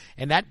another.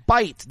 And that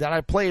bite that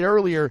I played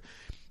earlier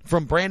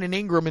from Brandon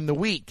Ingram in the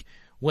week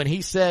when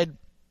he said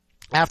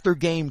after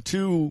game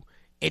 2,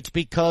 it's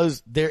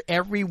because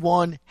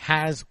everyone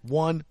has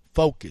one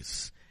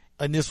focus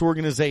in this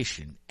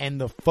organization,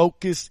 and the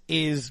focus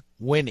is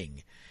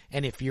winning.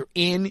 And if you're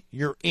in,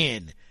 you're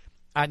in.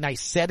 And I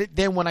said it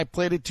then when I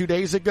played it 2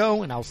 days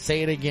ago, and I'll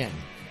say it again.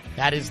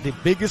 That is the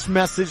biggest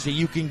message that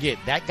you can get.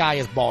 That guy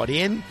is bought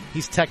in.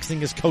 He's texting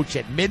his coach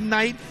at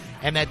midnight,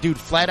 and that dude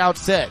flat out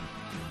said,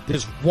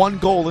 there's one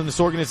goal in this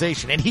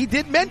organization. And he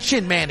did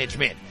mention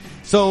management.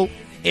 So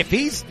if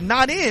he's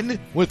not in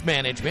with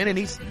management and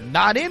he's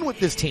not in with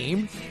this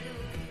team,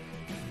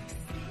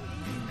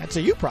 that's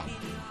a you problem.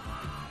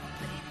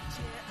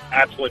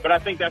 Absolutely. But I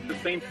think that's the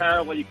same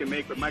parallel you can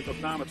make with Michael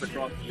Thomas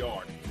across the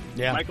yard.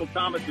 Yeah. Michael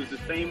Thomas is the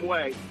same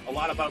way, a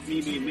lot about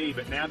me,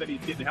 but now that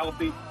he's getting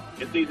healthy,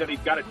 it sees that he's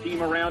got a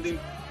team around him,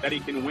 that he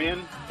can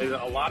win.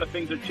 A lot of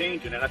things are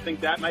changing, and I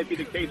think that might be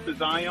the case for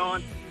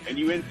Zion, and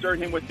you insert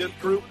him with this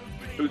group,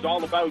 who's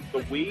all about the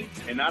we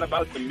and not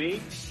about the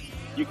me.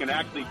 You can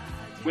actually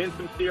win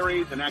some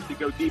series and actually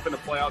go deep in the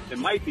playoffs. It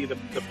might be the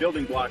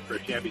building block for a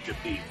championship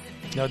team.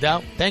 No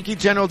doubt. Thank you,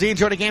 General D.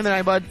 Enjoy the game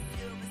tonight, bud.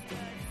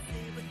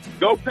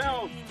 Go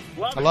Pels.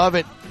 I love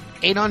it.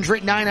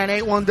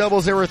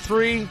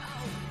 800-998-1003.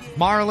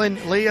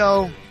 Marlon,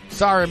 Leo.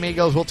 Sorry,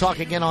 amigos. We'll talk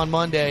again on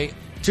Monday.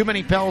 Too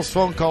many Pels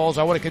phone calls.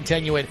 I want to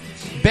continue it.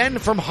 Ben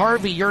from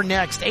Harvey, you're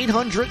next.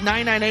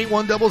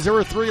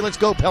 800-998-1003. Let's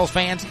go, Pels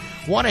fans.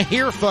 Want to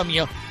hear from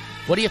you.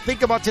 What do you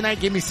think about tonight?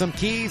 Give me some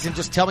keys and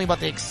just tell me about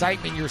the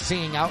excitement you're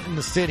seeing out in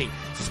the city.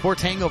 It's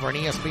Sports Hangover on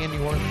ESPN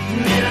New Orleans.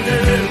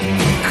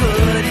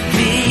 Could it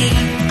be?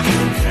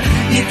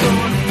 You're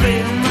gonna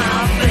bring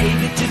my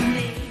baby to me.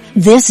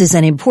 This is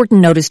an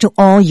important notice to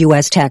all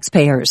U.S.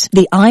 taxpayers.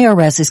 The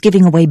IRS is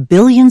giving away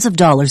billions of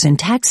dollars in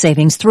tax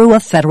savings through a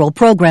federal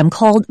program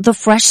called the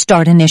Fresh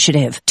Start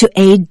Initiative to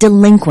aid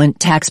delinquent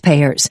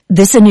taxpayers.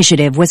 This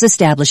initiative was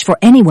established for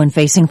anyone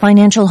facing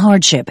financial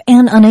hardship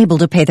and unable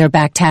to pay their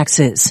back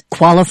taxes.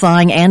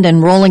 Qualifying and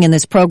enrolling in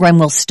this program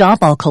will stop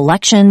all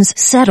collections,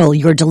 settle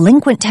your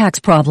delinquent tax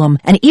problem,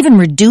 and even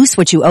reduce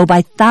what you owe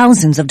by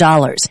thousands of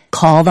dollars.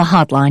 Call the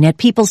hotline at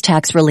People's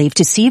Tax Relief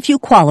to see if you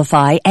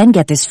qualify and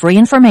get this free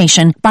information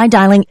by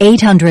dialing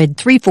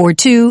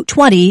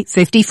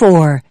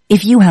 800-342-2054.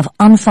 If you have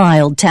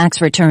unfiled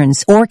tax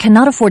returns or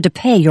cannot afford to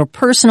pay your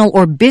personal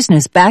or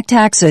business back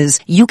taxes,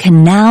 you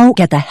can now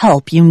get the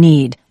help you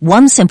need.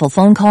 One simple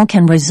phone call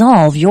can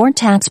resolve your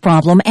tax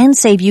problem and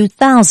save you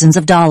thousands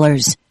of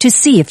dollars. To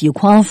see if you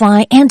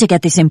qualify and to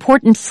get this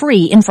important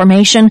free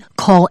information,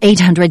 call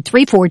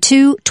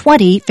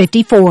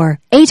 800-342-2054.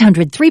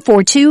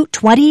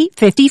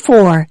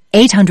 800-342-2054.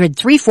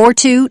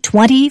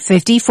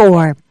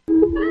 800-342-2054.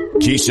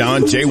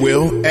 Keyshawn, J.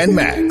 Will, and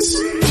Max.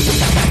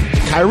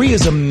 Kyrie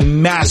is a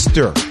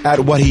master at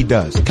what he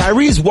does.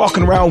 Kyrie is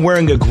walking around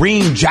wearing a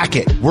green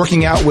jacket,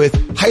 working out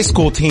with high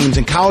school teams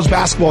and college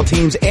basketball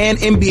teams and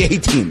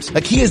NBA teams.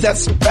 Like, he is that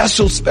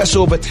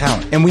special of a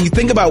talent. And when you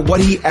think about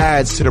what he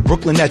adds to the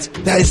Brooklyn Nets,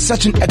 that is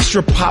such an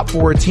extra pop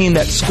for a team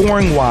that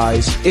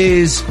scoring-wise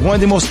is one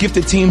of the most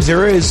gifted teams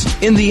there is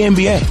in the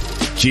NBA.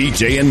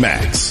 GJ and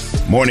Max.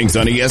 Mornings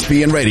on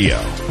ESPN Radio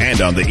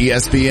and on the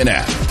ESPN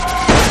app.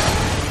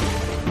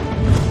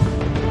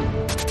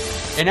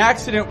 An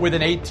accident with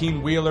an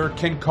 18-wheeler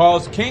can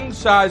cause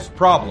king-sized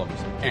problems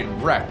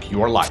and wreck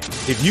your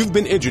life. If you've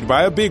been injured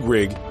by a big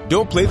rig,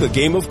 don't play the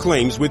game of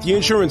claims with the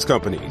insurance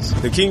companies.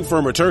 The King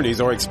Firm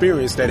attorneys are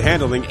experienced at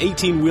handling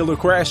 18-wheeler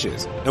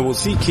crashes and will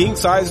see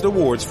king-sized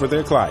awards for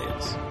their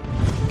clients.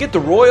 Get the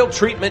royal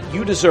treatment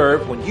you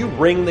deserve when you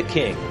ring the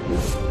King.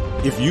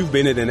 If you've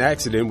been in an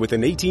accident with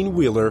an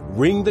 18-wheeler,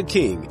 ring the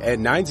King at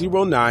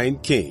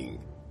 909-KING.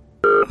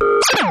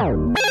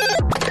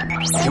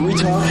 Can we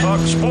talk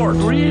sports?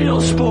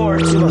 Real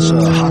sports. Give us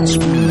a hot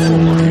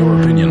spoonful of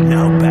your opinion.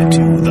 Now back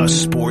to the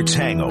Sports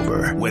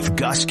Hangover with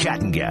Gus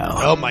Kattengell.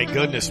 Oh my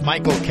goodness.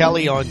 Michael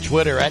Kelly on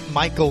Twitter at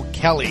Michael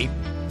Kelly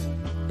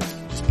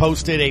just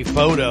posted a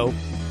photo.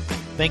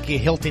 Thank you,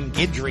 Hilton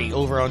Guidry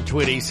over on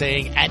Twitter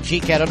saying at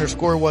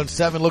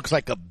GCat_17 looks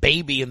like a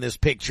baby in this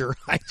picture.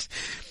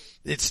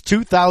 It's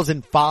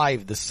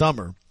 2005, the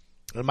summer.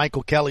 And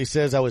Michael Kelly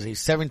says, I was a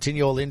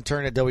 17-year-old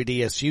intern at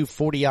WDSU,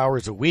 40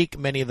 hours a week,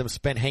 many of them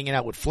spent hanging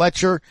out with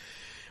Fletcher.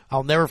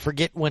 I'll never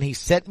forget when he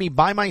sent me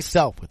by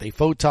myself with a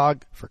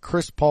photog for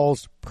Chris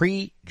Paul's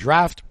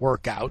pre-draft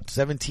workout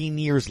 17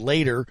 years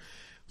later.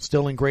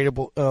 Still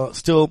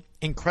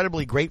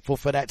incredibly grateful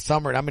for that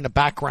summer. And I'm in the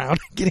background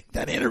getting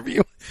that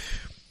interview.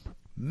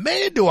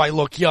 Man, do I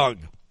look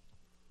young.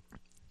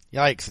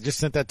 Yikes. I just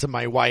sent that to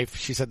my wife.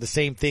 She said the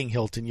same thing,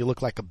 Hilton. You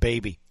look like a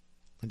baby.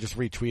 I just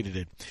retweeted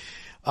it.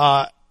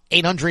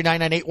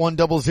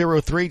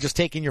 800-998-1003. Just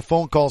taking your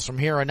phone calls from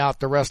here on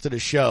out the rest of the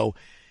show.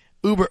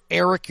 Uber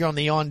Eric, you're on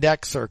the on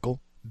deck circle.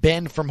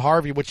 Ben from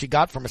Harvey, what you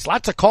got from us?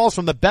 Lots of calls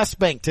from the Best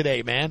Bank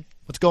today, man.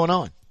 What's going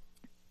on?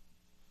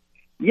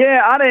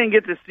 Yeah, I didn't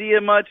get to see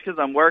it much because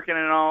I'm working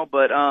and all,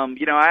 but,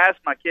 I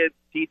asked my kid's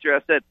teacher, I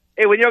said,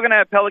 hey, when you're going to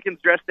have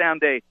Pelicans dress down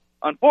day?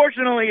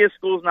 Unfortunately, his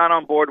school's not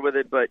on board with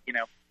it, but,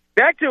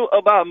 back to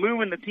about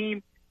moving the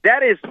team,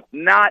 that is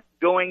not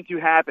going to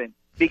happen.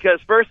 Because,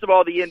 first of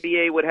all, the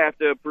NBA would have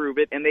to approve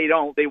it, and they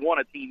don't. They want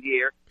a team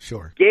here.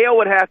 Sure. Gail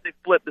would have to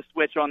flip the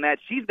switch on that.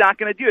 She's not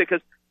going to do it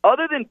because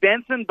other than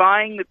Benson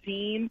buying the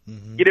team,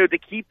 to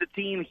keep the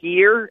team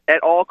here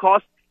at all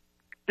costs,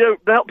 the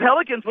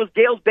Pelicans was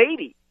Gail's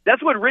baby.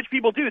 That's what rich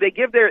people do. They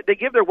give their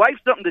wife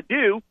something to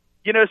do,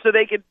 so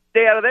they can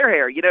stay out of their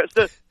hair.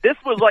 So this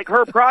was like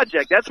her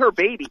project. That's her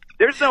baby.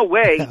 There's no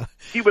way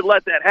she would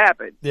let that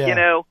happen.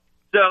 Yeah.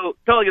 So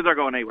Pelicans aren't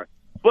going anywhere.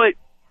 But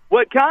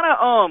what kind of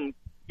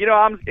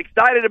I'm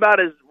excited about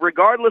is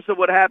regardless of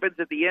what happens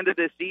at the end of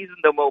this season,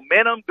 the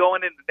momentum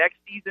going into next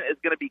season is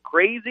going to be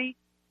crazy.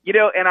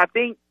 And I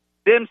think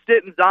them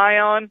sitting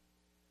Zion,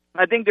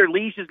 I think their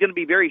leash is going to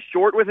be very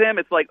short with him.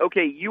 It's like,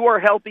 okay, you are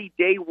healthy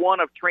day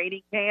one of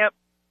training camp.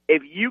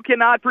 If you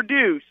cannot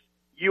produce,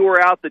 you are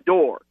out the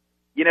door.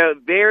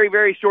 Very,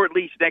 very short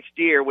leash next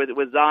year with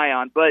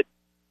Zion. But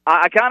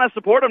I kind of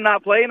support him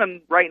not playing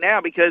him right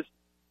now because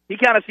he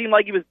kind of seemed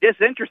like he was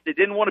disinterested,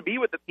 didn't want to be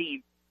with the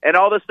team. And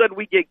all of a sudden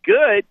we get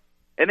good,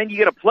 and then you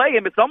get to play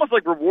him. It's almost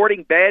like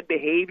rewarding bad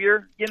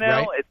behavior,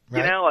 Right, It's,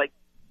 right. like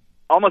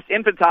almost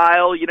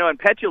infantile, and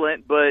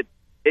petulant, but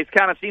it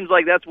kind of seems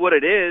like that's what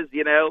it is,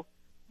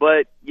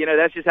 But,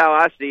 that's just how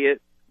I see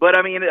it. But,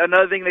 I mean,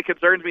 another thing that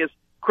concerns me is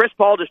Chris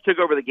Paul just took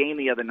over the game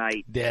the other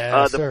night.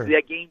 Yeah, sir.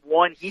 That game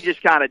one, he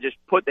just kind of just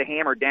put the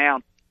hammer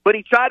down. But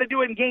he tried to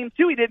do it in game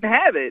two. He didn't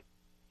have it.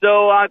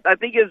 So I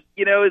think his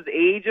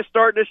age is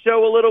starting to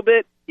show a little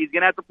bit. He's going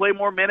to have to play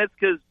more minutes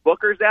because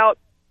Booker's out.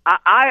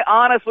 I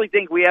honestly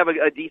think we have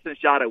a decent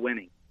shot at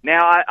winning.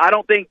 Now, I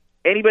don't think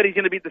anybody's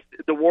going to beat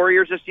the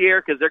Warriors this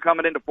year because they're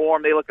coming into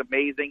form. They look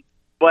amazing.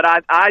 But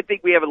I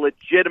think we have a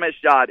legitimate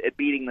shot at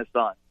beating the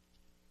Suns.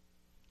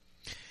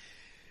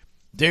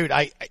 Dude,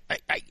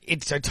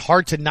 it's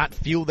hard to not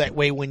feel that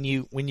way when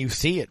you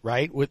see it,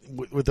 right?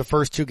 With the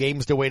first two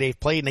games, the way they've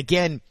played. And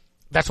again,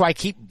 that's why I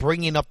keep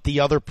bringing up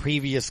the other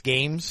previous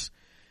games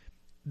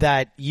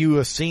that you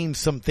have seen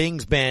some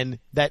things, Ben,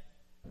 that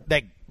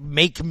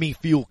make me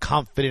feel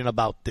confident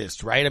about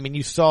this, right? I mean,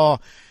 you saw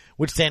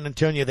with San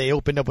Antonio, they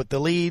opened up with the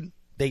lead.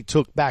 They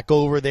took back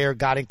over there,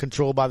 got in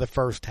control by the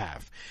first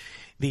half.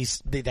 They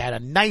had a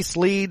nice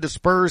lead. The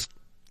Spurs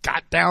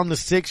got down to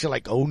 6. You're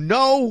like, oh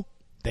no.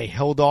 They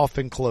held off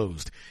and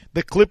closed.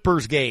 The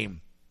Clippers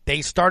game,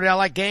 they started out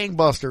like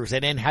gangbusters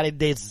and then had a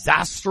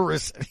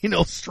disastrous,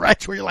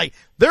 stretch where you're like,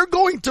 they're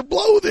going to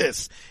blow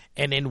this,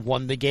 and then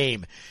won the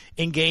game.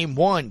 In game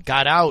one,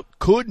 got out,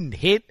 couldn't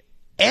hit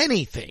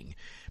anything,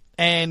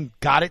 and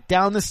got it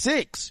down to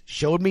 6.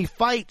 Showed me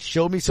fight,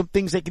 showed me some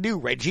things they can do.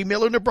 Reggie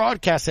Miller in the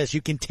broadcast says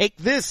you can take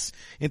this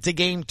into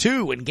game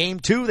two. In game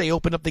two, they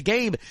opened up the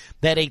game.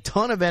 They had a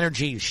ton of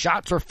energy.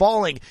 Shots are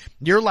falling.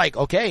 You're like,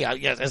 okay,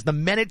 as the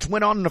minutes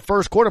went on in the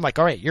first quarter, I'm like,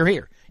 all right, you're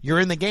here. You're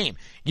in the game.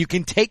 You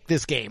can take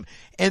this game.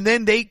 And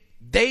then they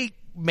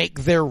make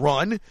their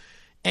run,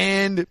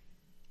 and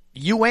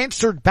you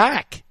answered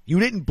back. You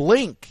didn't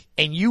blink,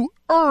 and you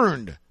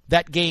earned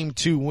that game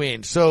 2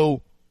 win.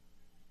 So,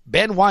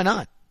 Ben, why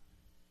not?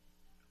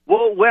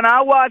 Well, when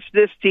I watched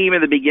this team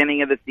at the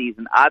beginning of the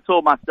season, I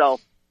told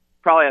myself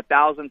probably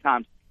 1,000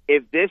 times,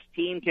 if this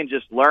team can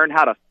just learn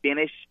how to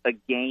finish a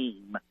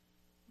game,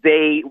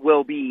 they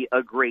will be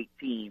a great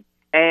team.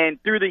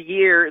 And through the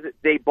year,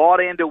 they bought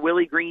into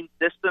Willie Green's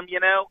system,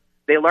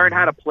 They learned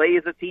how to play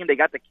as a team. They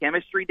got the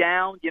chemistry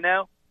down,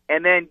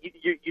 And then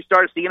you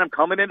started seeing them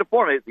coming into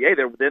form.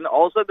 Then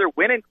all of a sudden they're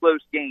winning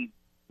close games.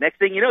 Next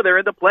thing you know, they're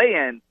in the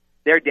play-in.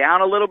 They're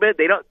down a little bit.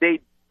 The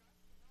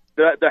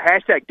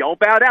hashtag don't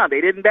bow down.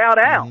 They didn't bow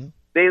down.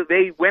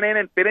 They went in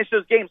and finished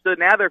those games. So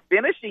now they're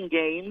finishing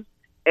games,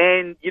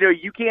 and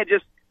you can't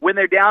just, when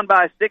they're down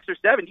by 6 or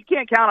 7, you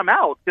can't count them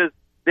out because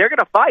they're going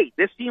to fight.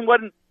 This team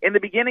wasn't in the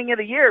beginning of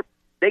the year.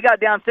 They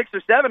got down 6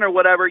 or 7 or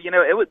whatever.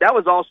 That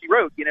was all she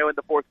wrote. In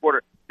the fourth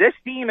quarter. This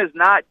team is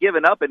not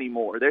giving up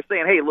anymore. They're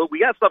saying, "Hey, look, we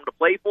got something to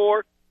play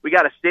for. We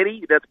got a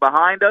city that's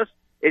behind us."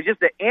 It's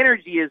just the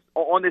energy is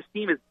on this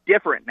team is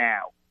different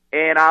now,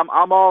 and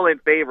I'm all in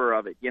favor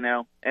of it.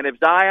 And if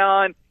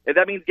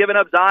that means giving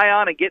up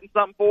Zion and getting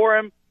something for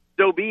him,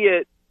 so be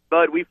it.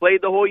 But we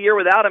played the whole year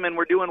without him, and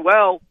we're doing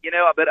well.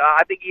 But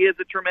I think he is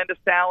a tremendous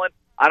talent.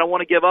 I don't want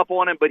to give up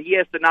on him, but he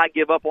has to not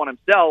give up on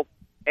himself,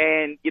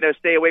 and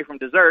stay away from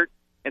dessert.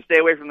 And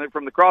stay away from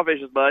the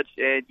crawfish as much,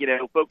 and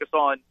focus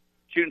on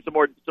shooting some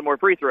more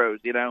free throws.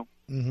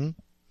 Mm-hmm.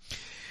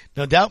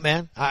 No doubt,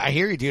 man. I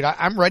hear you, dude.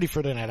 I'm ready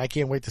for tonight. I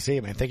can't wait to see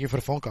it, man. Thank you for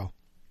the phone call.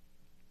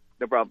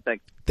 No problem.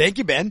 Thanks. Thank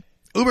you, Ben.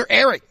 Uber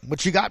Eric,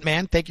 what you got,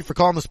 man? Thank you for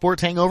calling the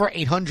Sports Hangover.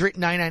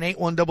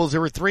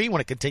 800-998-1003.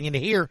 Want to continue to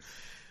hear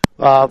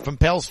from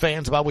Pels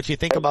fans about what you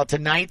think about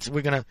tonight.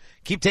 We're gonna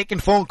keep taking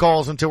phone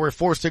calls until we're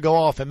forced to go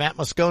off. And Matt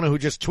Moscona, who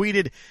just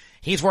tweeted.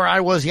 He's where I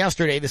was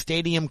yesterday, the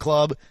Stadium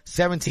Club,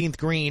 17th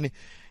Green.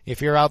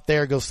 If you're out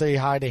there, go say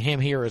hi to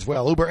him here as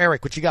well. Uber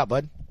Eric, what you got,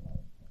 bud?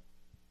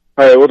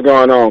 Hey, what's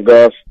going on,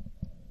 Gus?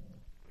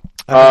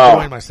 I'm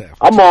enjoying myself.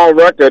 I'm on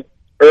record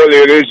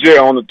earlier this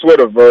year on the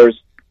Twitterverse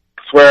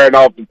swearing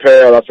off the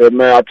Pels. I said,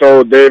 man, I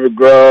told David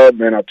Grubb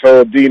and I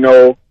told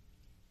Dino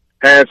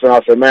Hanson,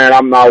 I said, man,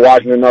 I'm not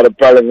watching another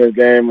Pelicans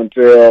game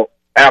until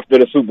after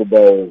the Super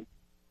Bowl,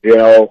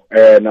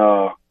 and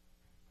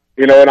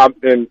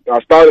I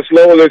started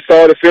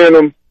seeing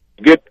them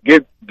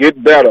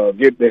get better.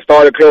 They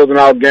started closing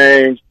out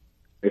games.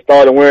 They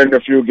started winning a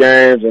few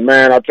games, and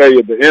man, I tell you,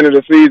 at the end of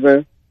the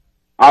season,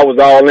 I was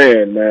all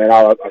in, man.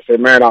 I said,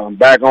 man, I'm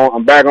back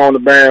on the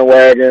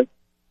bandwagon.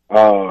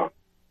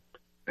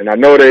 And I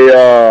know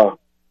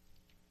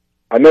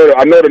I know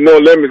the No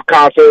Limits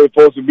concert is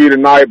supposed to be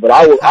tonight, but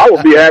I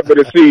would be happy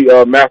to see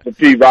Master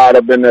P ride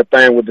up in that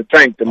thing with the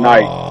tank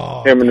tonight.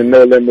 Him and the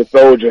No Limit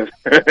Soldiers.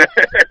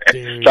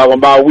 Talking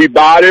about we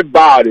body,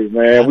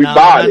 man. We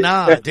body.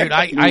 No, dude,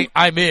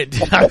 I'm in.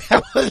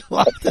 I would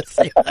love to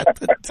see that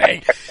the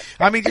tank.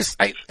 I mean,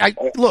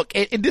 look,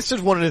 and this is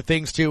one of the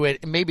things too, and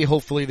maybe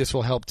hopefully this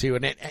will help too.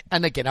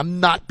 And again, I'm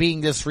not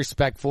being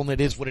disrespectful, and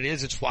it is what it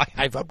is. It's why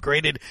I've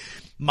upgraded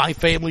my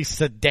family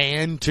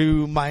sedan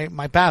to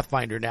my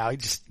Pathfinder now. You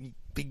just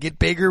get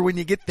bigger when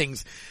you get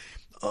things.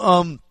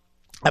 I'm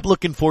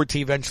looking forward to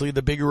eventually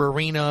the bigger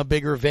arena,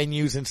 bigger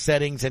venues and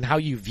settings, and how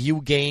you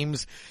view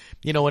games,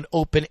 an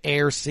open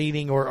air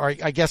seating, or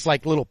I guess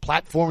like little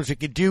platforms. You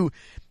could do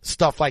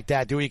stuff like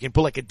that. You can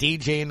put like a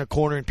DJ in the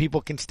corner and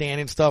people can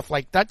stand and stuff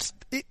like that's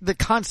the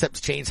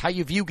concepts change how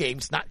you view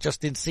games, not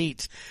just in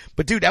seats.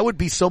 But dude, that would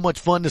be so much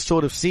fun to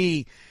sort of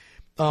see,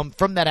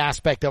 from that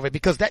aspect of it,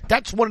 because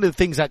that's one of the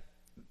things that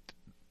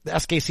the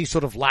SKC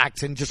sort of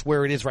lacks in just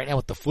where it is right now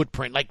with the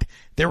footprint. Like,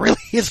 there really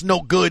is no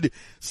good,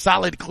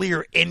 solid,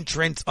 clear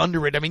entrance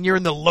under it. I mean, you're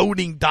in the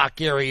loading dock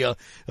area,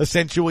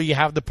 essentially. You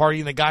have the party,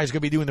 and the guys going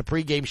to be doing the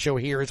pregame show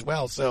here as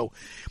well. So,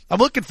 I'm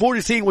looking forward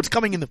to seeing what's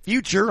coming in the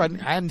future. I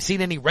hadn't seen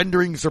any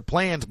renderings or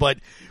plans, but,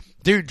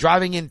 dude,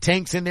 driving in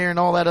tanks in there and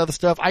all that other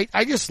stuff.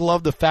 I just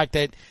love the fact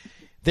that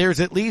there's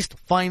at least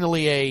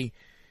finally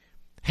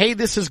hey,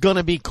 this is going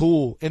to be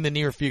cool in the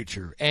near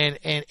future. And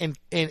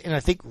I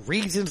think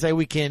reasons that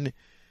we can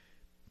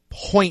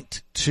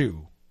point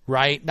to,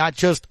 right? Not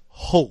just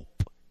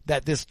hope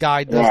that this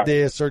guy does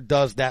this or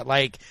does that.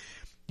 Like,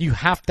 you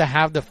have to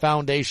have the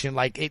foundation.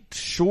 Like, it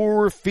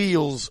sure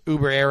feels,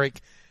 Uber Eric,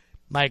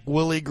 like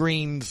Willie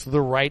Green's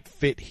the right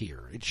fit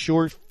here. It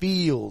sure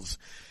feels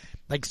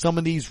like some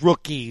of these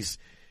rookies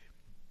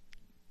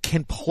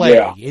can play.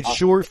 Yeah. It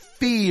sure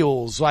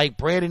feels like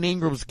Brandon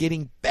Ingram's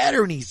getting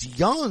better and he's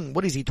young.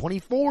 What is he,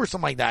 24,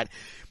 something like that.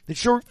 It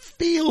sure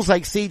feels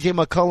like CJ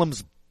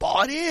McCollum's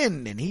bought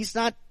in and he's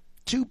not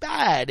too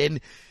bad. And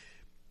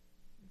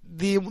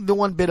the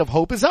one bit of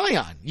hope is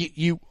Zion.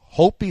 You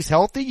hope he's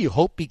healthy. You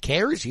hope he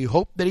cares. You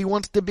hope that he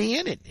wants to be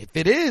in it. If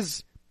it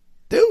is,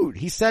 dude,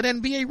 he set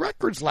NBA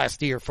records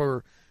last year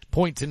for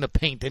points in the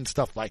paint and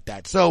stuff like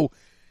that. So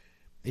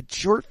it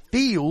sure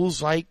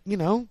feels like,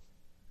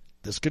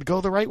 this could go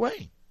the right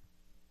way.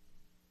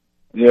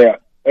 Yeah.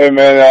 Hey,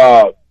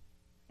 man,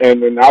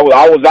 and I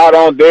was out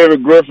on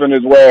David Griffin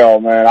as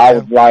well, man. I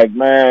was like,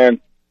 man,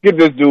 get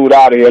this dude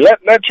out of here.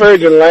 Let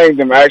Trajan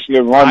Langdon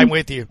actually run I'm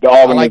with you. The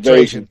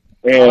organization.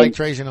 I like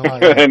Trajan a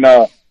lot. And,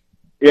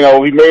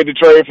 he made the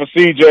trade for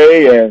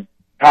CJ and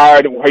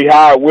he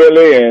hired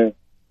Willie, and,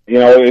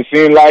 it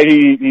seemed like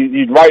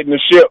he's righting the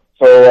ship.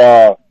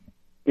 So,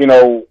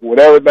 with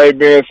everything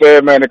being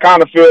said, man, it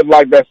kind of feels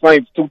like that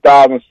Saints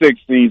 2006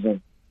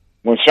 season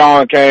when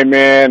Sean came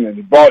in and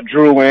he brought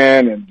Drew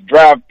in and the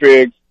draft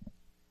picks,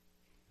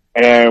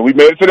 and we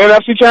made it to the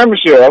NFC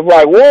Championship. I was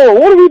like, whoa,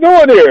 what are we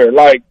doing here?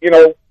 Like,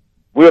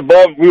 we're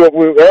above,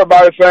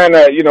 everybody's saying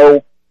that,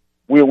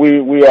 we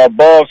are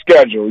above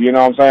schedule, you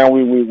know what I'm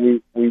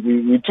saying?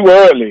 We too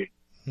early,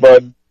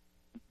 but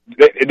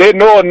they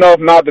know enough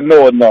not to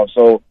know enough.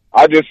 So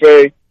I just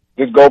say,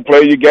 just go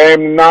play your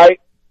game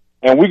tonight,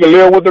 and we can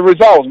live with the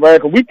results, man,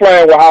 because we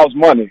playing with house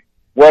money.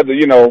 whether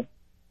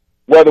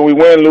we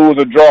win, lose,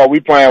 or draw, we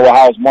playing with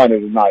house money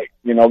tonight.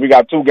 We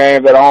got 2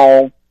 games at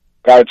home,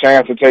 got a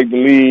chance to take the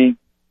lead.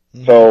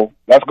 So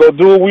let's go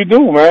do what we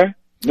do, man.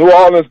 New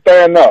Orleans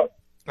stand up.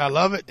 I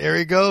love it. There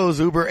he goes.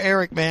 Uber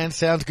Eric, man.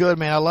 Sounds good,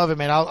 man. I love it,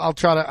 man. I'll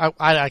try to,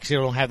 I actually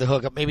don't have the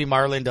hookup. Maybe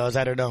Marlon does.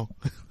 I don't know.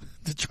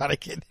 to try to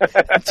get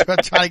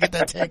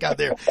that tank out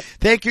there.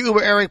 Thank you,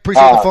 Uber Eric.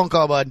 Appreciate the phone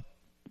call, bud.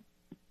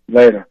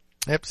 Later.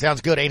 Yep, sounds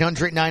good.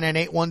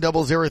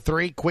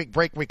 800-998-1003. Quick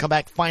break. When we come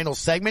back, final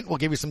segment. We'll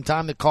give you some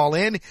time to call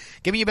in.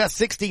 Give me about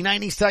 60,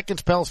 90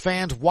 seconds, Pels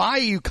fans. Why are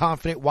you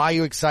confident? Why are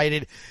you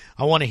excited?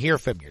 I want to hear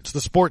from you. It's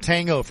the Sports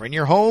Hangover, and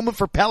you're home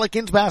for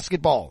Pelicans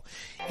basketball.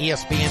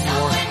 ESPN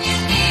New Orleans.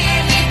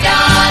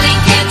 Darling,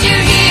 can't you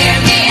hear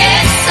me?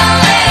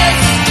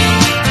 SOS.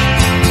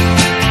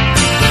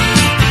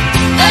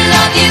 The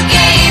love you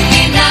gave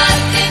me,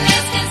 nothing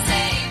else can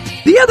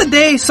save me. The other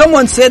day,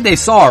 someone said they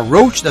saw a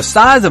roach the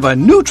size of a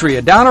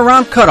nutria down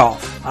around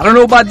Cutoff. I don't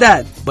know about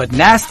that, but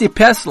nasty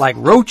pests like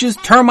roaches,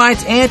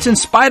 termites, ants, and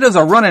spiders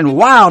are running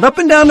wild up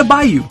and down the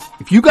bayou.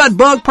 If you got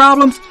bug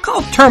problems,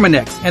 call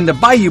Terminex and the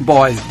Bayou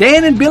Boys,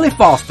 Dan and Billy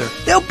Foster.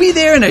 They'll be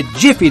there in a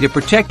jiffy to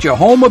protect your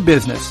home or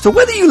business. So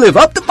whether you live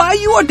up the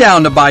bayou or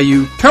down the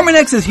bayou,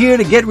 Terminex is here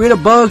to get rid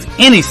of bugs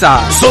any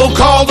size. So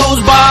call those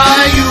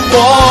Bayou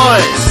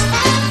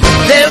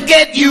Boys. They'll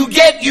get you,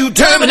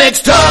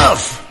 Terminex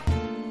tough.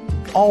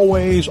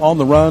 Always on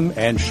the run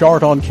and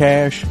short on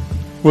cash?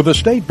 With a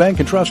State Bank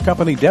and Trust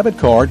Company debit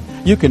card,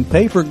 you can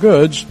pay for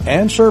goods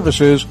and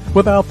services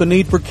without the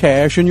need for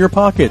cash in your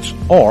pockets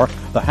or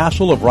the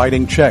hassle of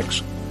writing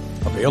checks.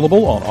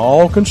 Available on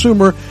all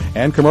consumer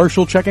and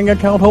commercial checking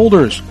account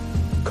holders.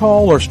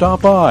 Call or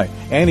stop by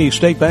any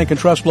State Bank and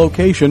Trust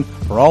location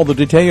for all the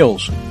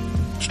details.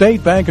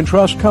 State Bank and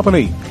Trust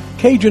Company.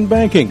 Cajun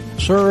banking,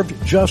 served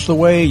just the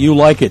way you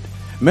like it.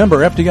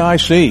 Member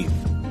FDIC.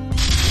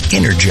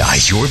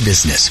 Energize your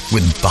business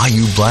with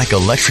Bayou Black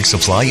Electric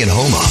Supply in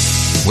Houma.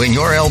 When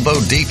you're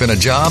elbow deep in a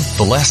job,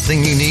 the last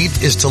thing you need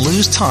is to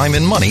lose time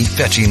and money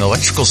fetching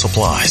electrical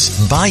supplies.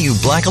 Bayou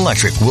Black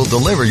Electric will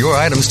deliver your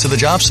items to the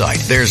job site.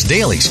 There's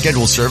daily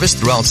scheduled service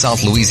throughout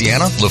South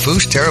Louisiana,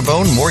 Lafourche,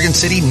 Terrebonne, Morgan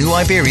City, New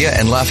Iberia,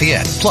 and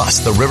Lafayette, plus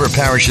the river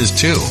parishes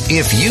too.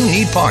 If you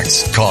need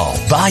parts, call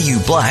Bayou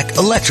Black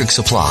Electric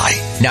Supply.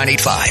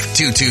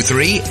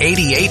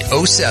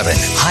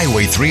 985-223-8807.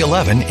 Highway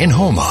 311 in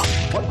Houma.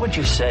 What would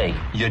you say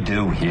you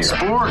do here?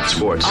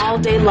 Sports. All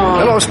day long.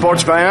 Hello,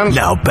 sports fans.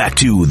 Now back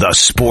to the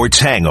Sports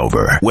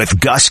Hangover with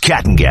Gus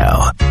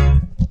Kattengell.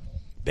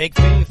 Big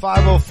Fee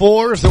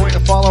 504 is the way to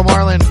follow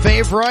Marlon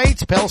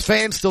Favorite. Pels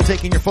fans still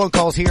taking your phone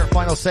calls here.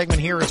 Final segment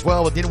here as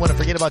well, but didn't want to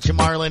forget about you,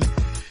 Marlon.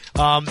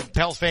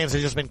 Pels fans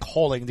have just been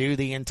calling, dude,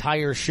 the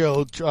entire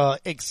show,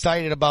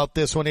 excited about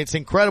this one. It's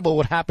incredible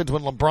what happens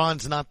when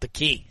LeBron's not the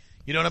key.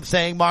 You know what I'm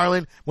saying,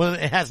 Marlon? When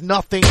it has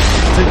nothing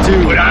to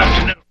do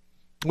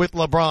with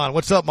LeBron.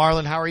 What's up,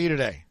 Marlon? How are you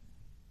today?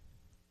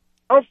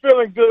 I'm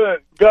feeling good,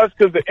 Gus,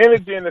 because the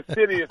energy in the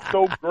city is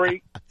so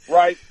great,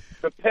 right?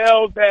 The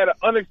Pels had an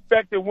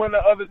unexpected win the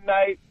other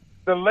night.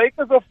 The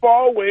Lakers are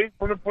far away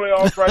from the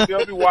playoffs, right?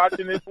 They'll be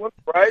watching this one,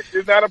 right?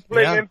 It's not a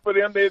play-in for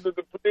them. They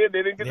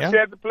didn't get the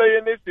chance to play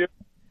in this year.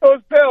 So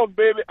it's Pels,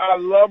 baby. I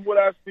love what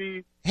I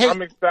see. Hey,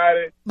 I'm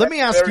excited. Let me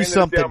ask you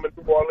something.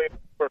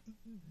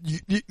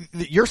 You,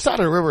 your side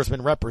of the river has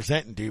been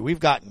representing, dude.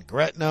 We've gotten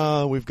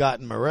Gretna, we've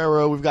gotten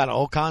Marrero, we've got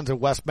all kinds of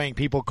West Bank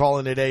people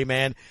calling today,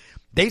 man.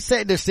 They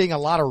said they're seeing a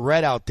lot of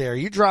red out there.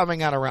 You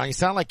driving out around, you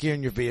sound like you're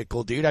in your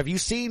vehicle, dude. Have you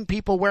seen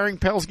people wearing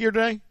Pels gear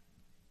today?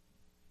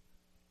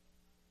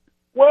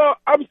 Well,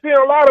 I'm seeing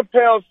a lot of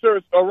Pels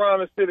shirts around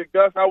the city,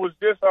 Gus. I was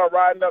just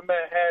riding up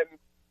Manhattan,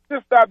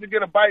 just stopped to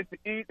get a bite to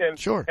eat, and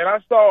and I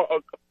saw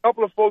a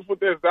couple of folks with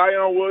their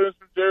Zion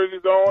Williamson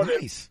jerseys on.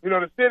 Nice. And, you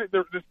know, the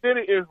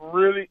city is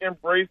really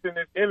embracing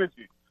this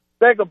energy.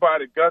 Think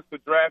about it, Gus. The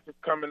draft is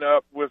coming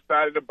up. We're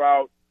excited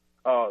about,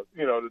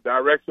 the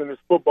direction this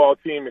football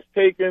team is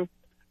taking.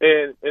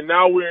 And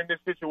now we're in this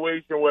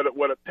situation where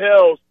the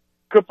Pels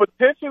could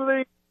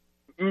potentially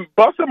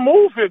bust a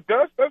move here,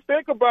 Gus. Let's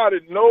think about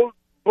it. No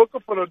Booker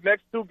for the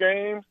next 2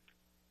 games.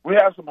 We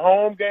have some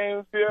home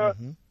games here.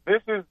 Mm-hmm.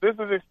 This is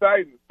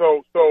exciting.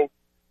 So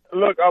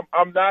look,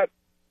 I'm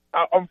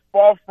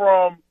far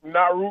from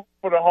not rooting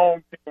for the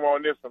home team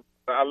on this one.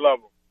 I love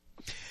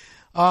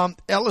them.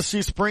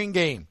 LSU spring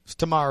games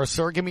tomorrow,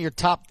 sir. Give me your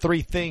top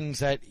 3 things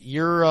that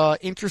you're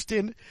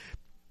interested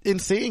in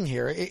seeing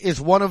here.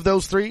 Is one of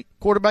those 3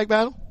 quarterback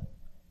battle?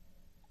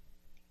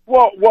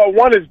 Well,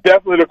 one is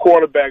definitely the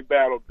quarterback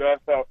battle, Gus.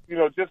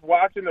 Just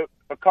watching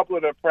a couple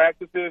of their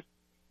practices,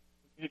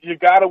 you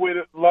gotta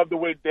love the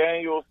way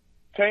Daniels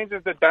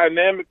changes the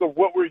dynamic of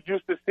what we're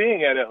used to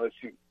seeing at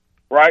LSU,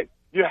 right?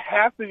 You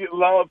have to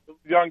love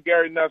young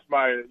Gary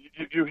Nussmeier.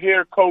 You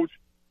hear Coach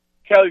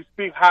Kelly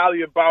speak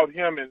highly about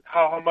him and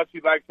how much he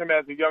likes him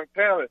as a young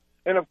talent.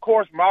 And, of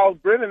course, Miles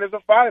Brennan is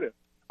a fighter.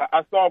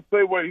 I saw a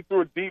play where he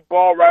threw a deep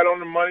ball right on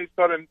the money,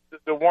 started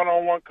the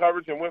one-on-one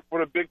coverage and went for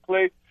the big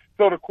play.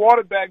 So the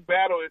quarterback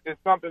battle is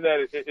something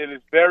that it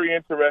is very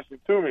interesting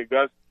to me,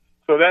 Gus.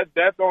 So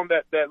that's on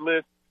that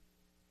list.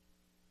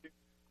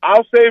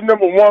 I'll save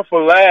number one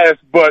for last,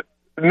 but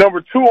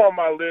number two on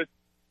my list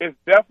is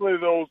definitely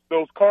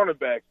those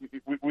cornerbacks.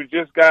 We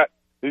just got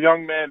the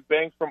young man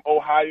Banks from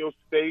Ohio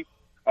State.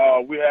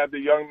 We have the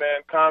young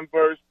man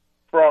Converse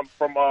from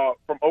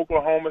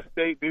Oklahoma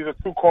State. These are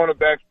two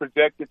cornerbacks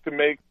projected to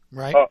make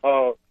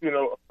a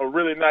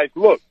really nice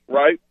look,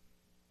 right?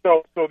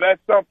 So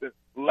that's something.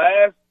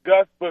 Last,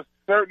 Gus, but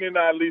certainly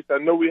not least, I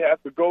know we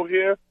have to go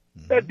here.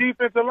 That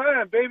defensive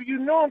line, baby, you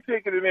know I'm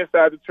taking it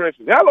inside the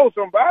trenches. Hello,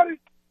 somebody.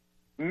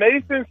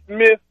 Mason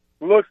Smith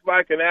looks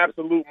like an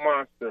absolute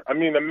monster. I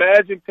mean,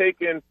 imagine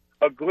taking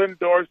a Glenn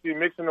Dorsey,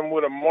 mixing him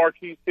with a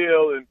Marquise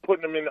Hill, and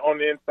putting him on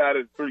the inside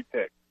of the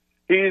three-tech.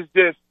 He's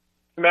just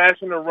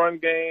smashing the run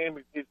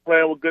game. He's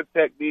playing with good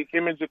technique.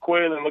 Him and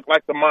Jaquelin look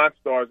like the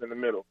monsters in the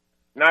middle.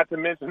 Not to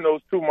mention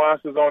those two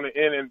monsters on the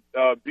end, and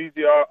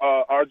BZ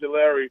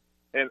Argilleri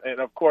and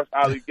of course,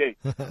 Ali Gates.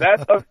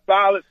 That's a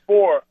solid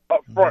four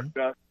up front,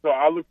 Gus. So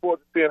I look forward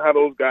to seeing how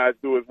those guys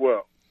do as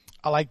well.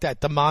 I like that.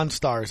 The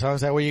Monstars, huh?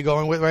 Is that where you're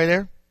going with right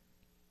there?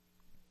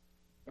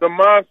 The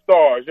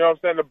Monstars, you know what I'm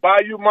saying? The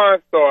Bayou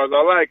Monstars,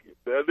 I like it.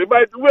 They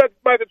might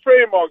the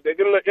trademark. They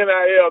get a little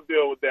NIL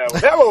deal with that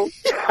one. Hello.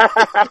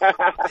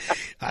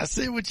 I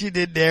see what you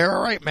did there.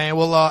 All right, man.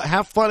 Well,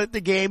 have fun at the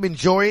game.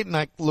 Enjoy it, and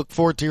I look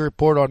forward to your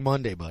report on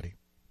Monday, buddy.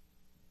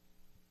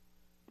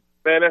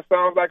 Man, that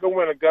sounds like a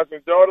winner, Gus.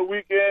 Enjoy the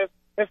weekend.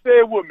 And say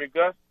it with me,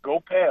 Gus. Go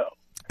Pels.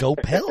 Go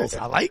Pels.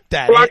 I like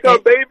that. Block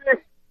up,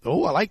 baby.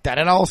 Oh, I like that.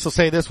 And I'll also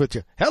say this with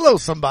you. Hello,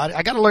 somebody.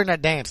 I got to learn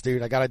that dance,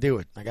 dude. I got to do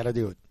it. You got to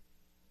do it,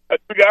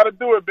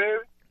 baby.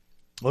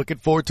 Looking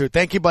forward to it.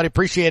 Thank you, buddy.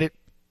 Appreciate it.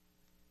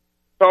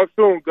 Talk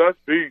soon, Gus.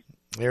 Peace.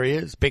 There he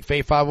is. Big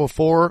Faith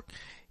 504.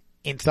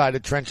 Inside the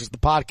Trenches, the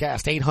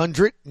podcast.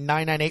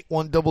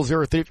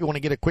 800-998-1003. If you want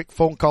to get a quick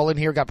phone call in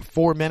here, got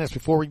 4 minutes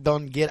before we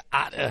done get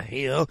out of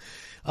here.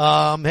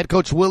 Head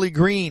coach Willie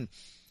Green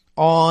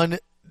on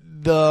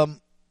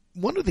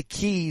one of the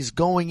keys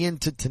going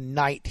into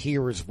tonight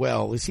here as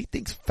well is he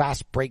thinks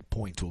fast break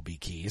points will be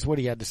key. Is what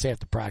he had to say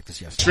after practice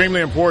yesterday.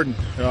 Extremely important.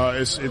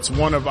 It's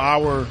one of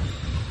our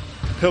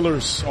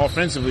pillars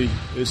offensively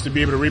is to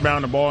be able to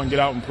rebound the ball and get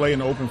out and play in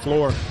the open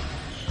floor.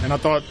 And I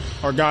thought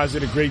our guys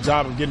did a great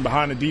job of getting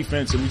behind the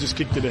defense, and we just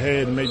kicked it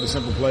ahead and made the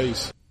simple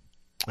plays.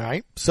 All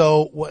right.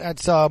 So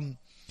that's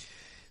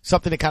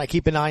something to kind of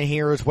keep an eye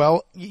here as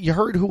well. You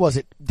heard, who was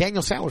it?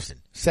 Daniel Sallerson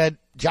said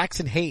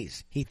Jackson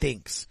Hayes, he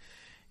thinks,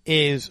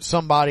 is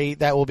somebody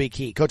that will be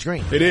key. Coach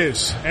Green. It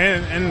is.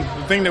 And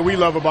the thing that we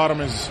love about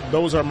them is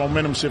those are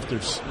momentum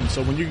shifters. And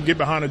so when you can get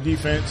behind the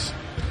defense,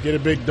 get a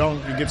big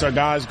dunk, it gets our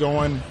guys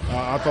going.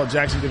 I thought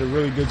Jackson did a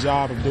really good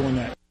job of doing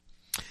that.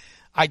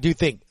 I do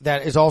think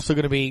that is also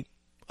going to be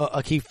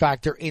a key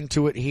factor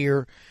into it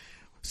here.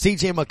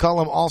 C.J.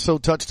 McCollum also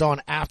touched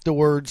on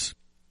afterwards,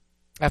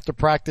 after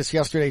practice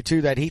yesterday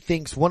too, that he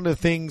thinks one of the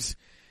things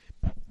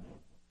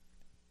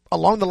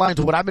along the lines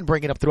of what I've been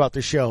bringing up throughout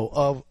the show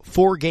of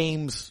 4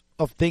 games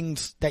of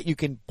things that you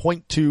can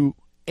point to,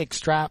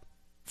 extract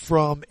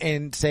from,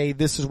 and say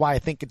this is why I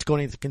think it's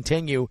going to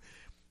continue.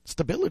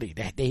 Stability.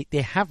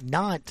 They have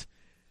not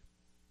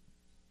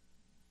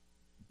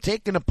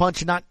taken a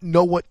punch and not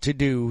know what to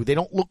do. They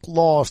don't look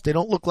lost. They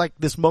don't look like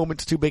this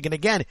moment's too big. And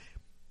again,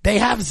 they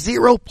have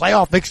 0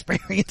 playoff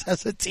experience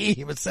as a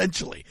team,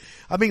 essentially.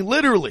 I mean,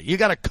 literally, you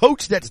got a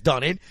coach that's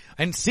done it,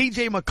 and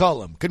C.J.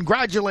 McCollum,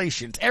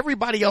 congratulations.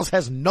 Everybody else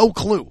has no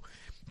clue,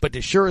 but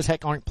they sure as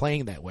heck aren't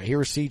playing that way.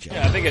 Here's C.J.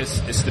 Yeah, I think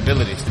it's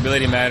stability.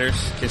 Stability matters.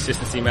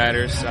 Consistency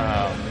matters.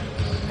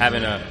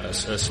 Having a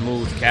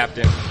smooth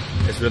captain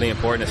is really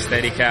important, a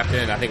steady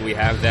captain, and I think we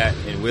have that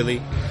in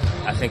Willie.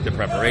 I think the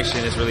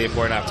preparation is really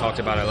important. I've talked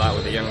about it a lot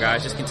with the young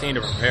guys. Just continue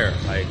to prepare.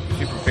 Like, if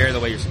you prepare the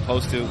way you're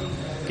supposed to,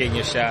 getting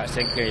your shots,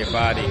 taking care of your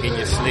body, getting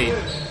your sleep,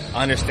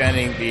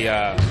 understanding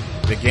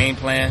the game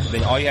plan,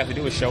 then all you have to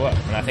do is show up.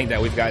 And I think that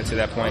we've gotten to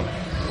that point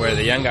where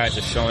the young guys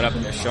are showing up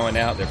and they're showing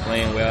out, they're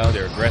playing well,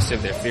 they're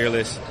aggressive, they're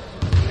fearless,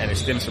 and it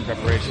stems from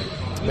preparation.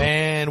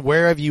 Man,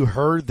 where have you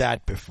heard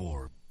that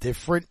before?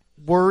 Different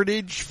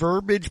wordage,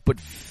 verbiage, but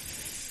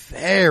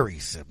very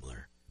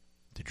similar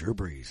to Drew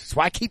Brees. That's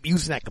why I keep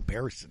using that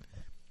comparison.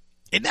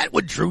 Isn't that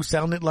what Drew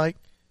sounded like?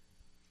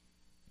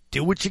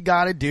 Do what you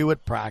gotta do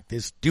at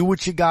practice. Do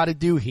what you gotta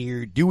do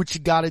here. Do what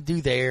you gotta do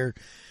there.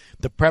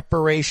 The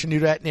preparation, do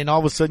that, and then all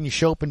of a sudden you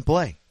show up and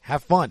play.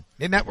 Have fun.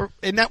 Isn't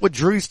that what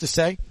Drew used to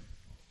say?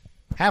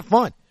 Have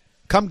fun.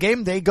 Come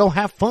game day, go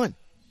have fun.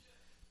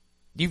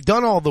 You've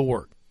done all the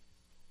work.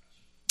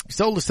 He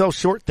sold himself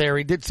short there.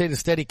 He did say the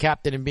steady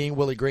captain and being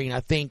Willie Green. I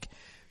think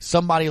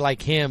somebody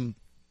like him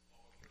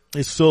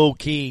is so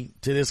key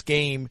to this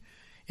game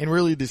and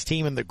really this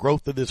team and the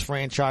growth of this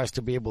franchise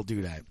to be able to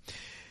do that.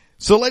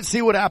 So let's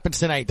see what happens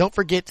tonight. Don't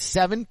forget,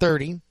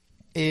 7:30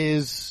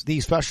 is the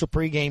special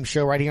pregame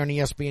show right here on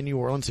ESPN New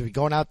Orleans. If you're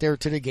going out there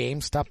to the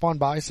game, stop on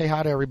by, say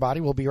hi to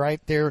everybody. We'll be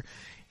right there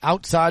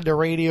outside the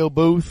radio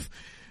booth.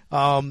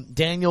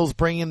 Daniel's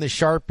bringing the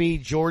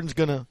Sharpie. Jordan's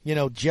gonna,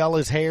 gel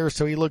his hair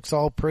so he looks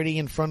all pretty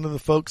in front of the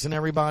folks and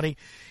everybody.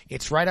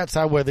 It's right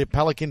outside where the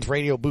Pelicans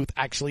radio booth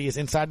actually is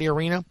inside the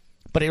arena.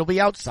 but it'll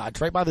be outside.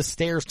 It's right by the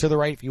stairs to the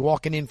right. If you're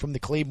walking in from the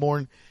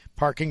Claiborne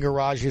parking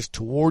garages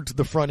towards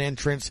the front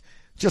entrance,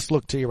 just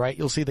look to your right.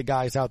 You'll see the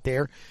guys out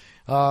there.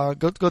 Go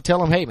tell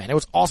them, hey man, it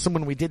was awesome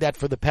when we did that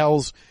for the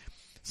Pels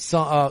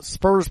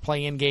Spurs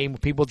play-in game.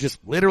 People just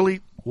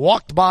literally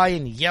walked by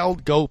and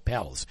yelled, "Go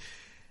Pels."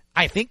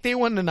 I think they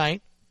won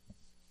tonight.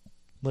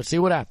 Let's see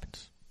what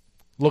happens.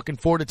 Looking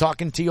forward to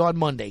talking to you on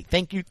Monday.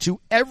 Thank you to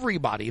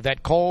everybody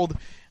that called.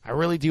 I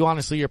really do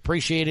honestly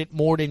appreciate it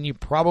more than you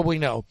probably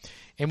know.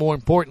 And more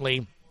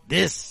importantly,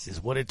 this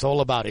is what it's all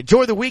about.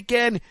 Enjoy the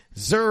weekend.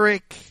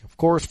 Zurich, of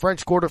course,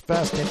 French Quarter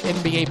Fest, and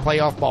NBA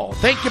playoff ball.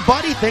 Thank you,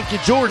 buddy. Thank you,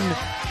 Jordan.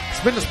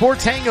 It's been the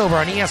Sports Hangover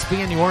on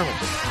ESPN New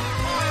Orleans.